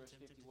computer, 26, and I'm verse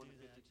tempted to 51 do and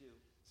that 52.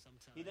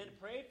 sometime. He then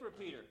prayed for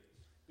Peter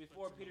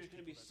before But for Peter's most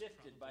going to be people, that's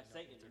sifted by probably not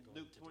Satan what in they're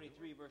Luke going to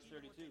do. 23, verse You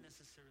know what they 32.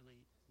 necessarily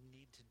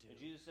need to do. And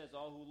Jesus says,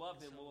 all who love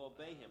him And will so,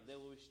 obey him. They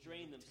will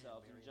restrain Luke 10,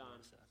 themselves in Mary and John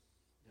Martha.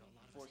 You know, a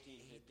lot of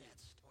 14, us hate 15. that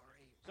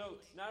story. So,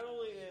 Right? not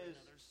only is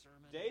Another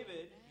sermon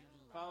David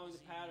about following the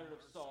you pattern of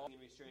or Saul something.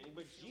 and restraining,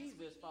 but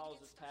Jesus follows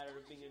this pattern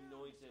of being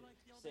anointed,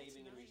 That's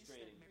saving, and nice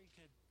restraining. that Mary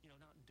could,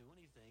 not do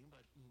anything,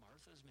 but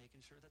Martha's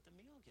making sure that the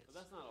meal gets But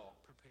that's not all.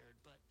 prepared.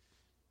 But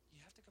you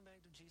have to come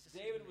back to Jesus.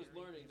 David and was Mary,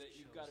 learning you've that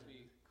you've got to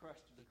chosen be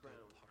crushed to the good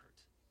ground. part.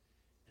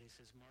 And he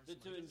says, Martha,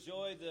 That to Martha,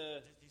 enjoy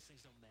these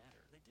things don't matter.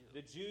 They do.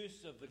 the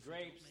juice of the But if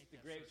grapes, we don't make the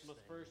that grapes first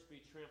must thing, first be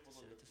trampled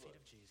Sit at the underfoot. feet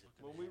of Jesus.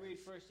 When we read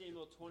 1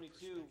 Samuel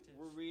 22,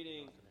 we're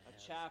reading a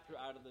chapter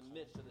out of the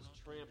midst of this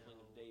trampling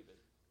of David.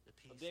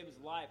 Of David's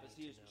life as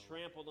he is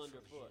trampled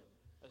underfoot.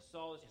 As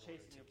Saul is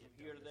chasing him from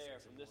here to there,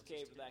 from this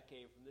cave to that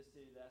cave, from this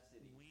city to that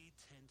city. We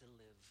tend to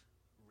live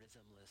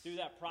rhythmless. Through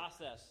that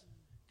process,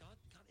 God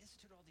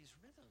instituted all these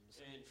rhythms.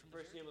 in From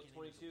 1 the very Samuel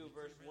beginning, 22, there's a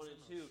verse weekly 1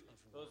 and rhythm 2,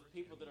 of those work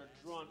people and that are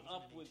rest, drawn even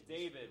up in with ancient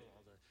David, Israel,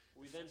 all the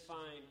we then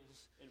find festivals,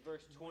 in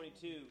verse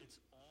 22 it's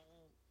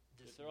all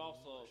that this they're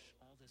also mush,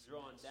 all this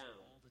drawn mess down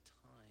all the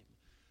time.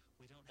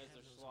 We don't as have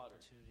they're those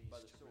slaughtered opportunities by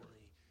the to sword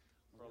really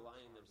for work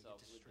aligning hard. We get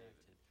themselves with David,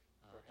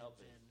 distracted, for and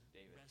helping then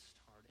David. rest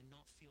hard and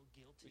not feel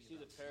guilty. We see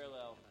the about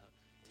parallel sleeping, about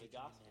in the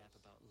taking a Gospels nap,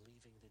 about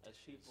leaving the as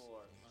dishes people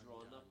are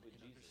drawn undone, up with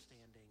and Jesus.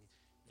 understanding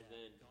And that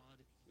then God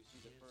we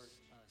see the gives first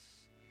us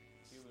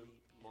human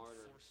sleep and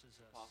martyr, forces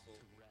us apostle,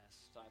 to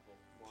rest, disciple,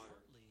 martyr,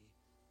 partly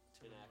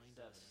to in Acts remind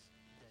 7, us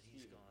that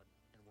He's Stephen, God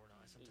and we're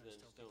not. I is sometimes then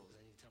tell people, stoned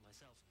I need to tell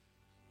myself,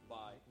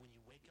 by when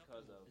you wake up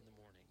because of in the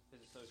morning,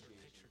 his sort of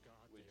association picture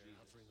God with there Jesus.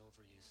 hovering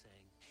over you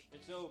saying, hey,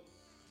 And so,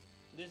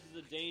 this is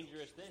a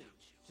dangerous thing.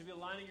 To be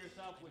aligning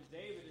yourself with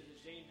David is a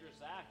dangerous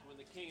act when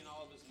the king and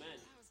all of his men,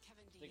 That was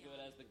Kevin think of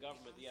it DeYoung, as the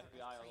government, the author of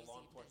FBI, or the law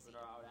Crazy enforcement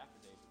Busy. are out after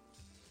David.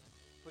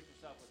 Put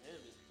yourself with him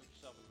is to put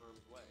yourself in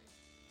harm's way.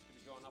 To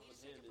be drawn up with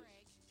him is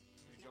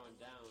to be drawn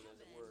down, as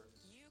it were.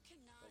 You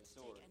cannot by the take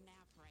sword. a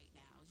nap right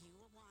now. You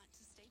will want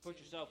to stay Put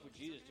tuned yourself with because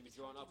Jesus, to we're be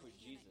gonna drawn up with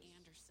talk Jesus.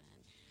 Anderson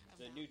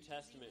The about New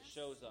Testament busyness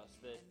shows us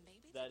that and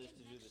maybe that the is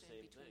to do the connection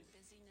same between thing.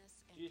 busyness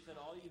and Jesus said,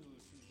 all pride. you who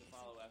choose to It's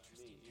follow an after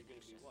me, interesting you're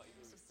going to be connection. what? You're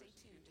going So to be stay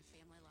tuned persecuted. to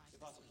Family Life The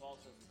this Apostle week. Paul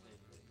says the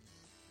same thing.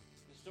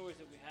 The stories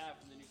that we have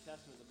from the New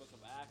Testament, the book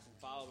of Acts and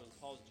following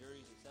Paul's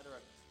journeys,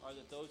 etc., are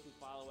that those who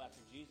follow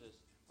after Jesus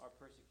are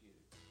persecuted.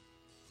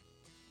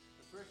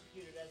 They're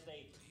persecuted as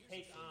they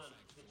take on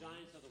the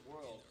giants of the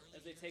world,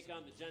 as they take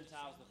on the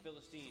Gentiles, the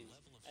Philistines,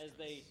 as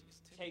they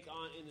take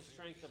on in the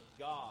strength of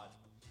God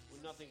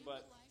with nothing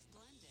but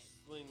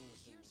slings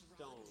and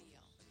stones.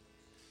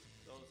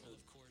 Those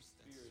with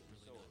spears and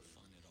swords.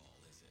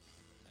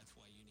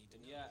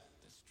 And yet,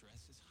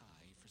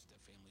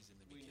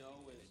 we know,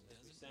 as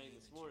we sang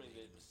this morning,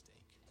 that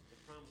the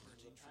promises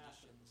of the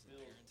past are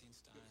fulfilled.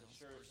 Gives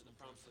assurance that the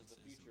promises of the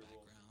future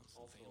will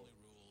also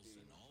be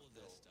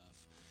fulfilled.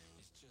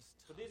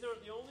 But these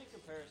aren't the only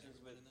comparisons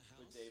with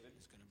David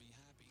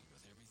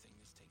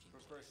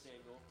from 1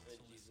 Samuel and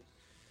Jesus.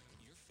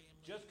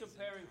 Just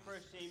comparing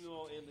 1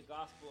 Samuel and the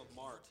Gospel of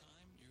Mark,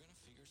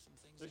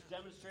 there's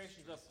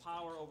demonstrations of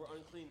power over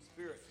unclean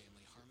spirits.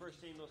 1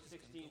 Samuel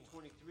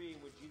 16:23,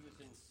 with Jesus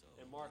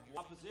and Mark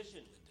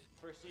opposition.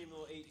 1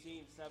 Samuel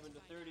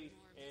 18:7-30,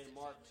 and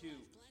Mark 2.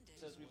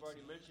 As we've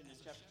already mentioned in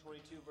chapter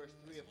 22, verse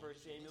 3 of 1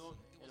 Samuel,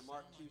 and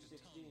Mark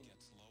 2:16.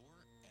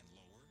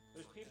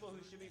 There's people who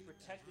should be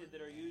protected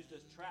that are used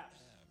as traps.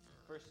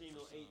 1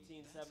 Samuel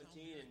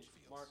 18:17 and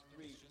Mark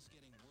 3.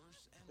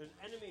 There's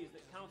enemies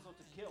that counsel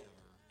to kill.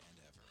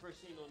 1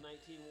 Samuel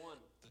 19:1,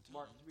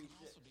 Mark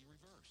 3:6.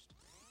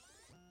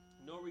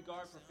 No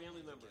regard for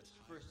family members.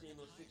 1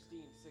 Samuel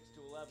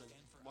 16:6-11,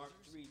 Mark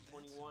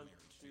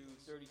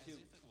 3:21-32.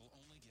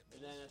 And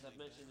then, as I've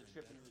mentioned, the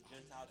trip into the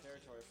Gentile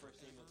territory, 1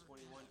 Samuel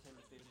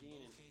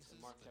 21:10-15, and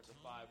Mark chapter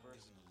 5,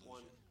 verse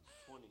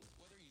 1:20.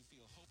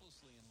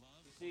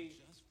 You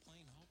see,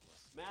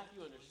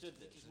 Matthew understood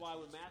this. This is why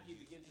when Matthew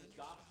begins his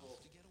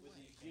gospel with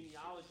these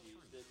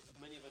genealogies that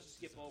many of us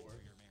skip over,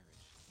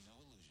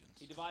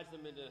 he divides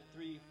them into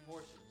three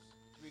portions,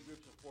 three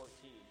groups of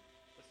 14.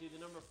 But see, the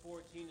number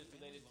 14 is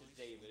related to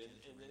David,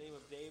 and the name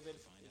of David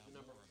is the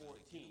number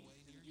 14.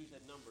 The Jews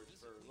had numbers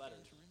for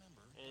letters.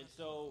 And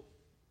so,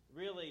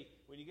 really,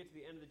 when you get to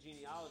the end of the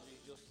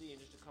genealogies, you'll see in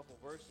just a couple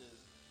verses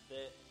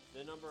that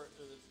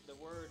the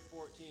word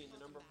 14, the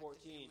number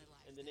 14,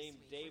 and the name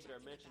David are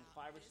mentioned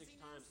 5 or 6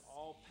 times,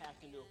 all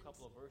packed into a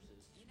couple of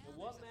verses. And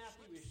what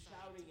Matthew is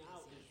shouting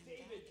out is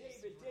David,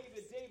 David,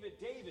 David, David,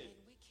 David.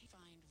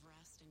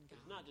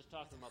 He's not just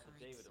talking about the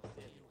David of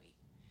Samuel.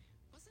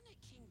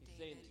 He's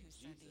saying that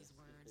Jesus is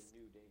the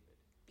new David.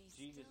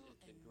 Jesus is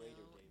the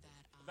greater David.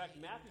 In fact,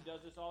 Matthew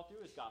does this all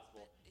through his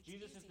gospel.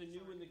 Jesus is the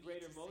new and the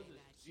greater Moses.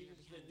 Jesus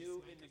is the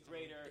new and the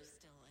greater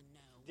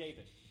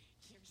David.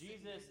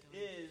 Jesus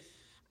is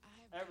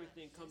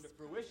everything come to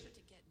fruition.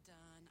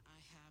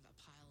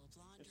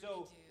 And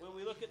so when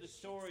we look at the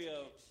story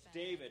of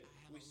David,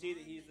 we see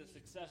that he's the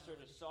successor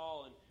to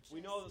Saul, and we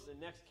know that the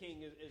next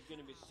king is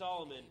going to be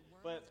Solomon.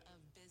 But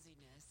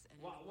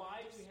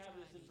why do we have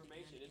this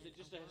information? Is it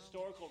just a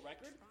historical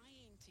record?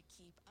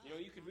 You know,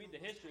 you could read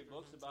the history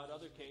books about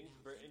other kings,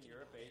 Britain,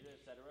 Europe, Asia,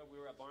 etc. We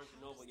were at Barnes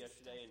 & Noble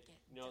yesterday, and,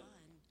 you know,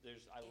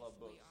 I love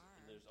books,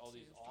 and there's all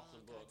these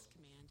awesome books.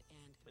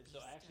 And so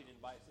I actually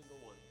didn't buy a single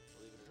one,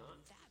 believe it or not.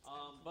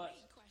 But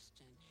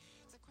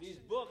these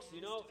books,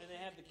 you know, and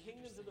they have the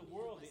kingdoms of the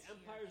world, the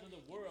empires of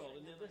the world,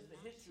 and they list the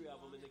history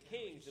of them and the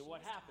kings and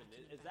what happened.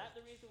 Is that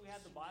the reason we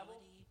have the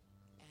Bible?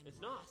 It's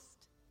not.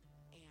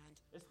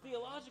 It's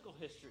theological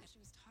history.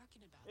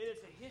 And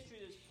it's a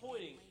history that's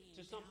pointing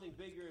to something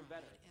bigger and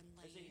better.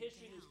 It's a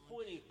history that's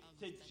pointing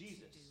to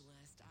Jesus,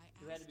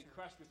 who had to be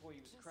crushed before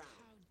he was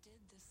crowned.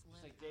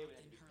 Just like David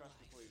had to be crushed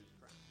before he was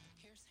crowned.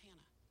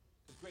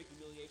 Because great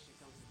humiliation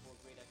comes before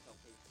great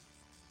exaltation.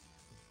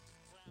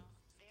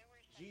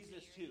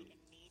 Jesus, too,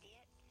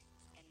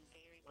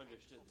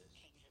 understood this.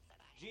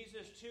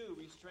 Jesus, too,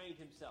 restrained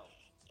himself.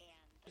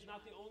 He's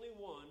not the only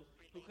one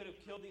who could have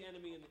killed the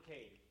enemy in the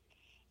cave.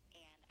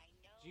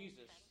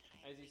 Jesus,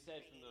 as he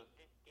said from the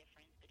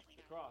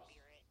cross,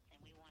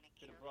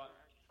 could have brought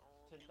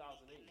 10,000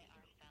 angels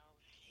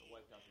and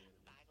wiped out the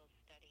enemy.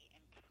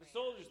 The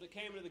soldiers that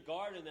came into the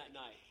garden that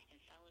night,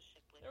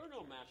 they were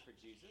no match for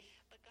Jesus.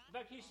 In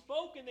fact, he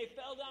spoke and they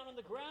fell down on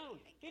the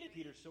ground. He didn't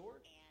Peter's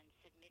sword.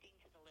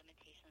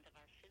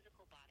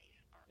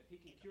 If he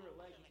can cure a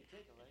leg, he can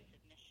take a leg.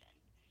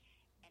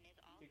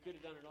 He could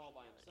have done it all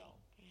by himself.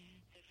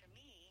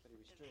 But he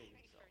restrained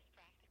himself.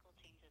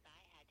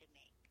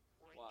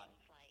 Why?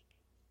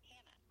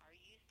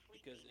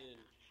 Because in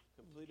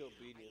complete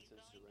obedience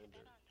and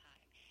surrender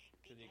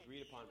to the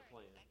agreed upon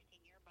plan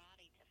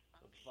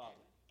of the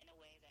Father,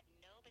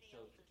 he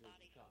chose to drink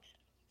the cup.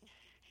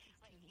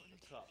 The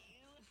cup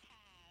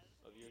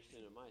of your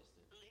sin and my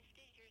sin.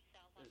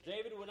 As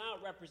David went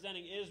out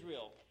representing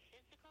Israel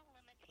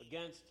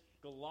against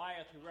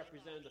Goliath, who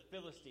represented the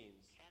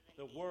Philistines,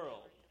 the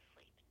world,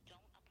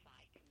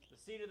 the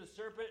seed of the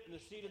serpent and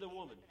the seed of the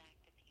woman.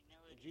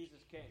 And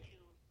Jesus came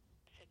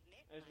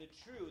as the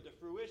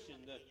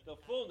fruition, the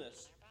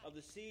fullness of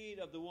the seed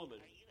of the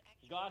woman,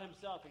 God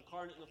himself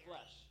incarnate in the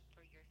flesh,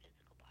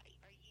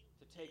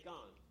 to take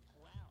on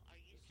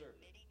the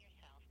serpent,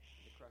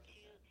 to crush his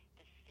head.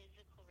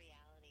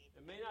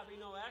 It may not be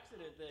no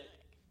accident that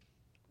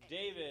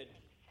David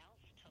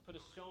put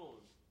a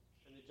stone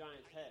in the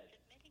giant's head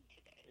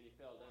and he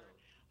fell down.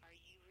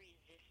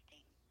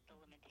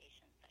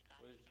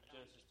 What does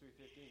Genesis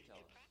 3:15 tell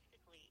us?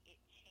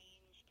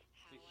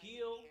 To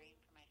heal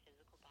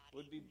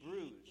would be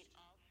bruised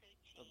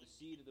of the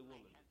seed of the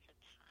woman,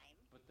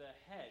 but the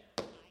head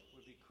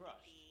would be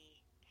crushed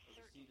of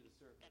the seed of the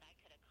serpent.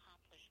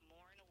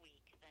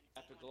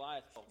 After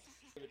Goliath fell,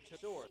 David took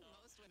a sword,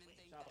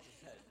 chopped off his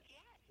head.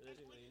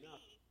 Interestingly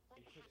enough,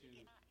 he took to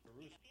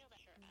Jerusalem.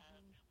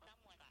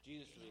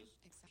 Jesus was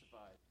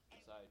crucified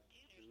beside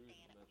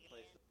Jerusalem, that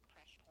place of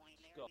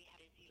skull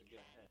with a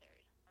good head.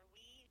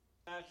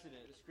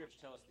 Accident, the scriptures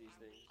tell us these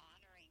things.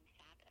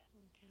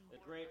 The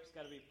grapes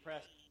got to be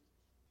pressed.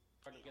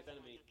 The Garden of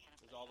Gethsemane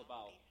was all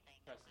about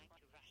pressing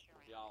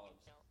with the olives.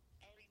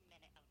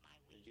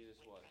 And Jesus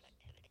was.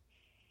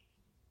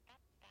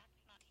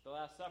 The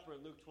Last Supper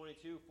in Luke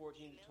 22,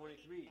 14 to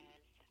 23.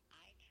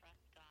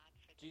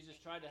 Jesus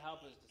tried to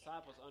help his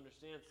disciples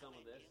understand some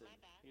of this, and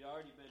he'd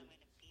already been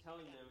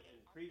telling them in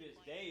previous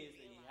days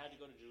that he had to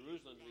go to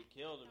Jerusalem to be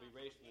killed and be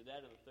raised from the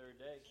dead on the third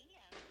day.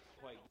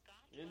 Quite.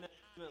 And in that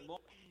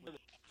moment,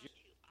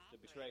 the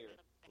betrayer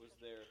was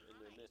there in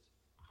their midst.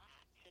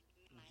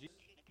 Jesus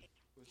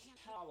was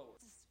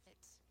followers,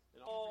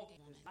 and all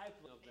his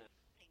disciples of them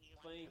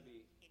claimed to be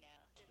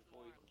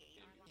before he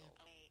came to be called.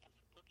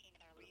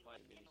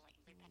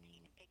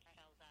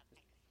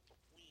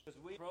 Because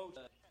we approach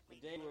the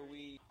day where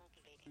we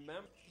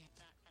remember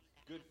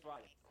Good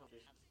Friday.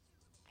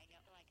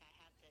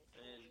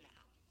 And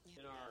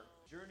in our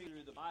journey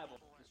through the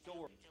Bible, the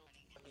story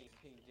of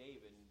King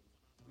David,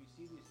 we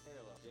see these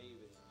parallels,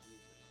 David and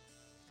Jesus.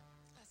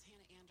 That's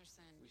Hannah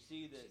Anderson. We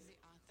see that she's the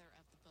author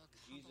of the book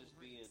Jesus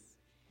Humble being Roots.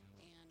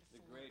 And the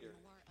for greater,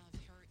 more of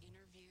her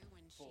interview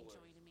when she fuller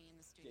joined me in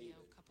the studio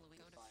David, a couple of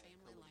weeks ago, go to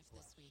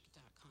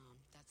familylifethisweek.com.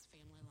 That's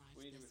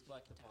we need to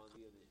reflect upon familylifethisweek.com.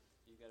 the other.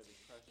 You've got to be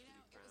crushed You to know,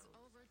 be it was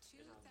crowned. over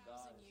And how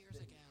God 2,000 years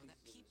has ago fitted that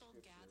pieces of people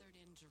Scripture gathered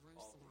in all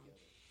Jerusalem,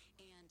 together.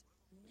 and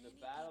And many the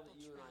battle that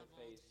people you and I traveled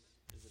face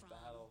is a from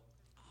battle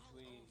all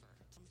between over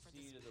for the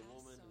seed this of the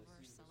woman and the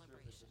Passover seed of the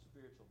serpent. It's a celebration.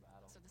 spiritual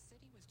battle. So the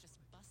city was just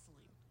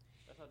bustling.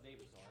 That's how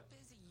David Think saw how it.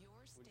 busy your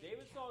When state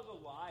David saw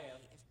capital would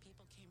Goliath, be if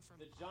people came from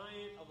the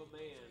giant of all a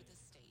man, over the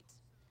state,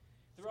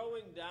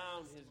 throwing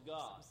down his festival of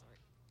God, some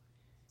sort.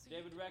 So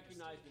David you can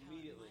recognized understand how it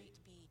immediately,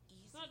 might be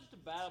it's not easy just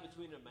a battle to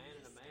between a man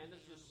and a miss man,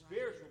 this is a riding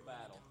spiritual on a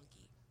battle.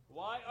 donkey.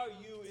 Why are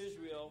you,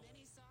 Israel,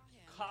 Many saw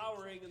him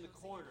cowering in and the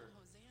said, corner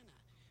Hosanna, Hosanna.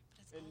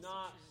 But it's and also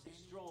not true, they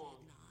strong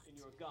did not. in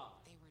your God?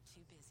 They were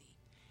too busy.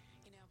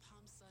 You know,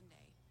 Palm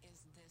Sunday is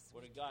this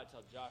What did weekend. God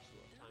tell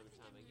Joshua And time I and think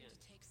time I'm again? going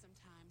to take some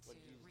time What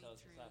to did Jesus read tell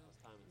his through disciples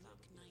time and time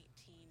Luke again?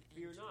 19 and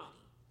Fear 20. not,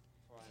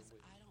 for I am Because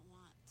with I you. don't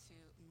want to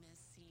miss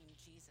seeing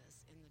Jesus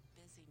in the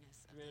busyness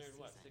of 300 this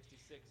what? season.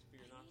 66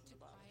 fear I not need from to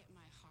the Bible. quiet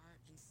my heart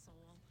and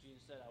soul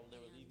Jesus said, I will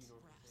never and leave you nor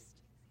rest. forsake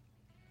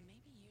you.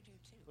 Maybe you do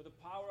too. With the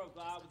power of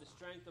God, with the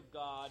strength of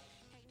God,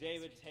 Hey,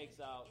 David next takes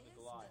weekend out the is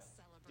Goliath.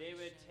 celebration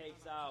David of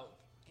takes our out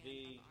hope the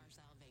and of our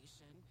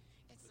salvation.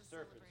 It's the the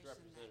serpent's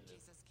celebration that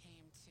representative. Jesus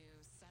came to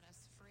set us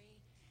free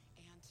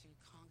and to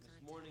conquer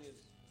This morning death. as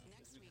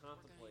Next we week we're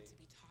going contemplate to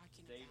be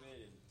talking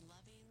David about and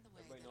loving the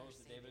way everybody that knows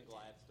our the David and Savior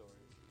Goliath did.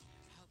 story.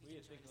 I hope We you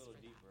need to think a join us little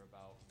for that. deeper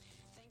about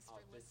Thanks how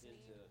for it fits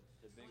listening. into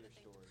the I bigger want to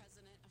thank story. the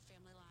president of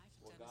Family Life,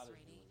 What Dennis God is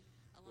Rady, doing,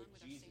 along what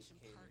with Jesus our station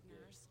came to do.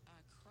 partners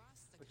across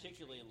the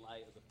Particularly in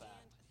country. light of the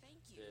fact And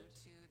thank you that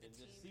to the in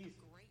this team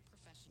season of great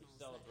professionals that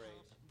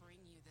celebrate help bring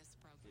you this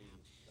the program.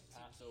 To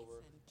Passover,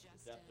 Keith and the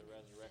Justin death and and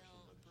resurrection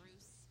Phil, of Jesus.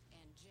 Bruce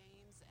and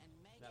James and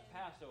Megan, That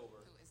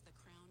Passover, who is the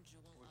crown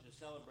jewel which of is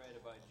the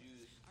celebrated by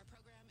family. Jews Our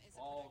program is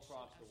all a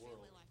across production the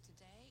world, of Family Life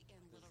Today in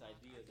this Little Rock,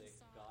 idea that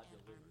Arkansas, God and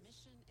our delivers,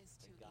 mission is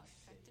to that God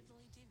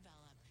effectively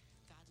develop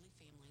godly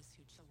families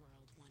who the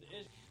world one The home.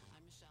 Is-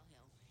 I'm Michelle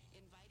Hill,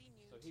 inviting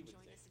you So to he would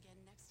join say, us again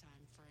next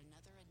time for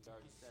another edition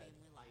already of said,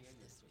 Family I Life am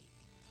this your week.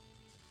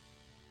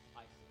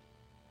 I say.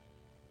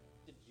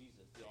 To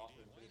Jesus, the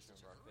author and finisher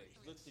of our faith.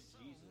 Look to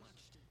Jesus,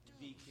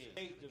 the King,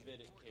 the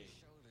Davidic King,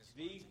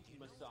 the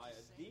Messiah,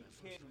 the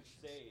King who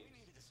saves,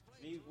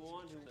 the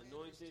one who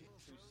anointed,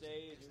 who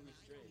saved, who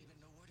restrains.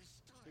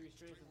 He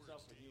restrains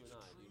himself with you and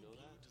I. Do you know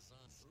that?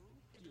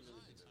 Do you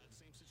really do that?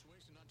 Same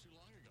situation not too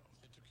long ago.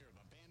 It took care of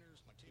my banners,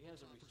 my He has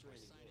a tabletoppers, my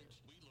restraining hand.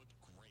 signage. We looked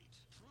great.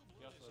 True Blue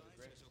He also has a Designs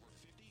great has over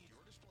 50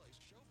 your displays,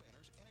 show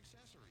banners, and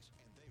accessories,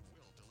 and they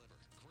will deliver.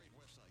 Great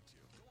website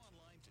too. Go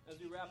online to As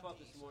we wrap up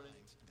this morning,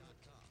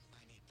 tvdesigns.com.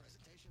 I need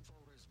presentation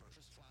folders,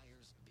 brochures,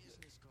 flyers,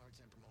 business cards,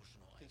 and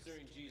promotional items.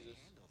 considering Can they Jesus,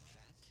 handle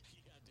that?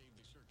 Yeah, Dave,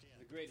 they sure can.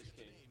 the greatest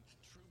king, Name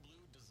True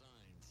Blue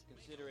Designs.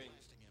 considering Make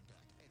a lasting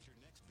impact at your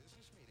next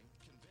business meeting,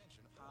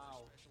 convention,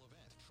 how or special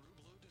event. True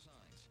Blue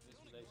Designs. this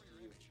Don't relates ignore to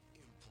your you. image.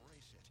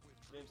 Embrace it. With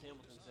True James Blue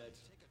Hamilton said,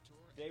 Designs, take a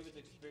tour at David's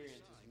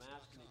experience is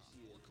matched and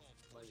exceeded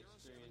by the 407-326-6800.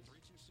 experience.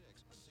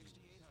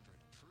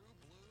 True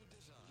Blue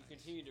Designs. You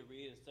continue to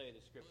read and study the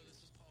Hello, scriptures.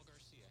 this is Paul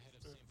Garcia, head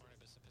of St.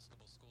 Barnabas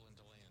Episcopal School in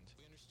DeLand.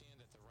 We understand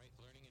that the right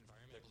learning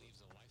environment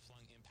leaves a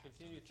lifelong impact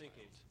Continue on the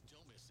thinking child.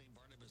 Don't miss St.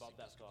 Barnabas about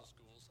that Episcopal thought.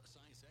 School's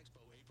Science Expo,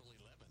 April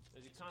 11th.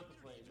 As you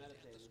contemplate and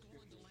meditate in the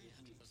School in scriptures this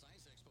DeLand. week, The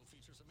Science Expo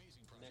features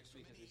amazing projects next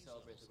week for as we many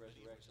celebrate the levels.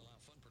 Many events resurrection. allow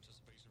fun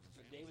participation for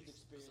But families. David's The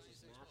experience Science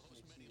is Expo matched and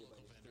hosts many exceeded by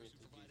local the vendors experience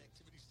who of provide Jesus.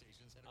 activity stations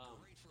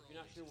If you're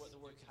not sure what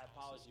the word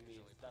typology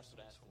means, that's what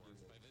it has to do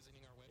with.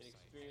 An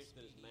experience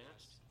that is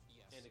matched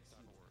and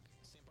exceeded.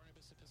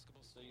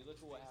 So you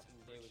look at what happened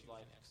in David's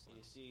life, and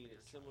you see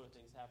that similar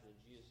things happen in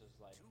Jesus'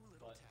 life,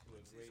 but to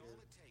a greater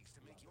level.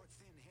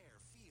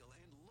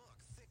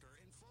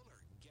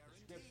 The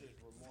scriptures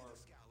were more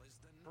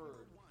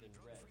heard than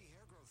read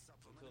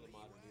until the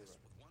modern era.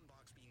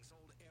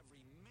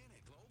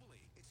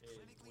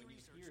 And when you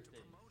hear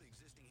things,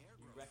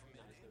 you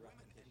recognize the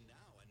repetition.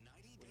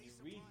 When you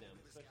read them,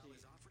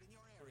 especially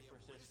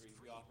 21st century,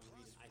 we often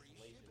read in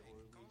isolation or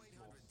we read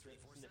small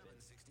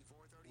snippets.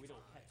 We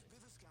don't catch it.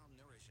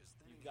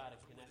 You've got to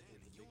connect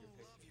with the bigger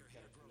picture. You've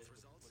got to connect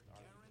with what the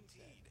argument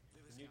said.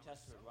 The New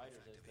Testament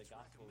writers, as the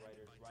gospel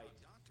writers write,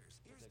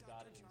 that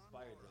God has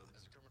inspired them,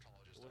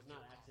 it was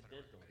not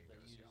accidental that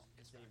they used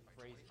the same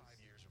phrases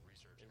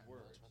and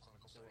words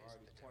that were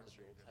already part of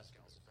the Old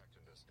Testament.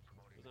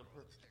 It was on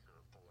purpose.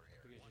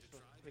 Because you're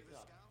supposed to pick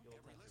up the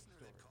Old Testament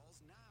story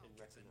and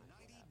recognize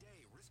what happened.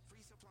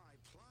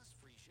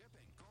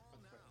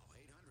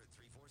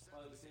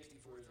 Father, we thank you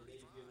for the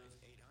day you've given us.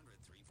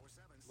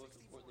 Most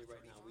importantly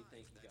right now, we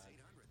thank you, God,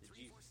 that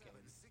Jesus came.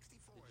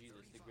 That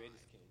Jesus, the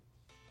greatest King.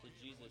 That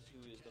Jesus,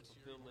 who is the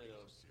fulfillment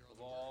of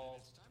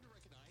all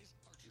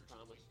you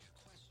promised.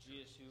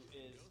 Jesus, who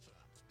is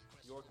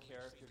your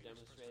character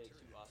demonstrated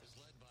to us.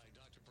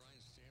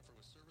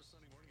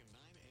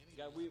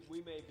 God, we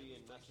may be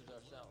in messes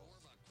ourselves.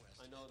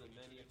 I know that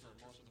many, if not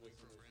most of us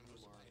in this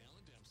room are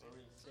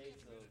in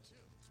states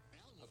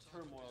of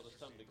turmoil to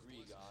some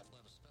degree, God.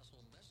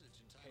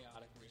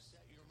 Chaoticness.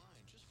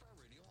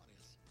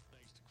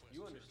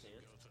 You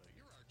understand.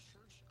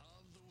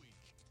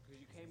 Because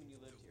you came and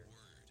you lived here.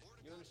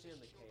 You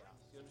understand the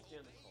chaos. You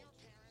understand the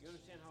culture. You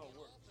understand how it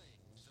works.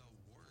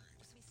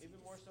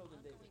 Even more so than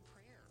David.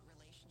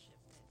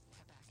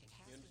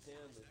 You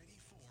understand that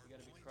you got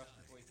to be crushed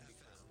before you can be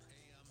crowned.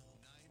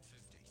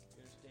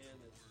 You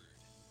understand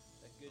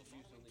that good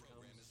juice only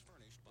comes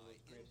when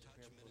those grapes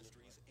prepare for the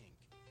press.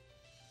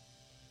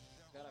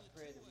 God, I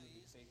pray that we would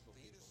be faithful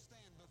people.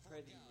 I pray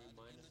that you would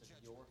remind us of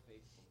your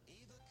faithfulness,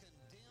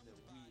 and that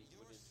we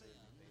would in turn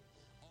be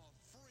faithful.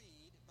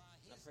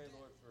 And I pray,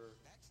 Lord, for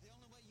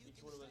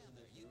each one of us in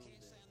this room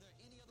that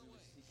we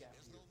would seek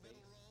after your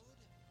face.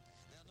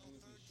 We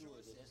would be sure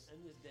that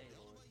in this day,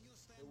 Lord,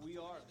 that we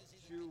are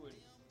true and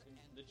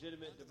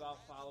legitimate,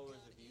 devout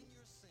followers of you.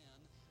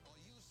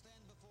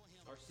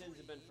 Our sins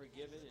have been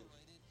forgiven, and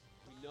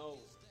we know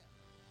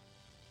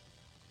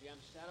beyond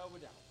a shadow of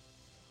a doubt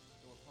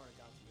that we're part of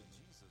God's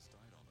mission.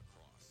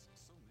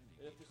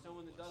 And if there's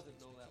someone that doesn't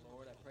know that,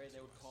 Lord, I pray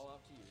they would call out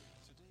to you.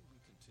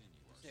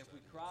 Say, if we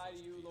cry to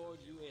you, Lord,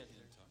 you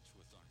answer.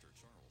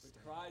 We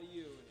cry to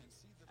you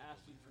and ask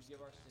you to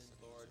forgive our sins,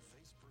 Lord.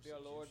 Be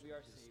our Lord, be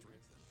our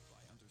Savior.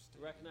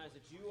 We recognize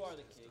that you are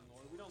the King,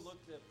 Lord. We don't look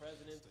to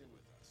presidents and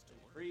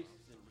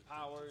priests and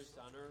powers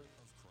on earth.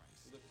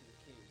 We look to the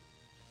King.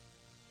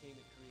 The King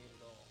that created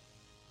all.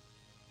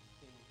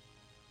 The King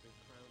that's been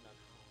crowned on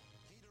high.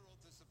 Peter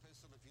wrote this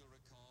epistle, if you'll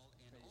recall,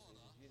 in order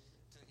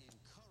to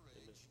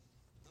encourage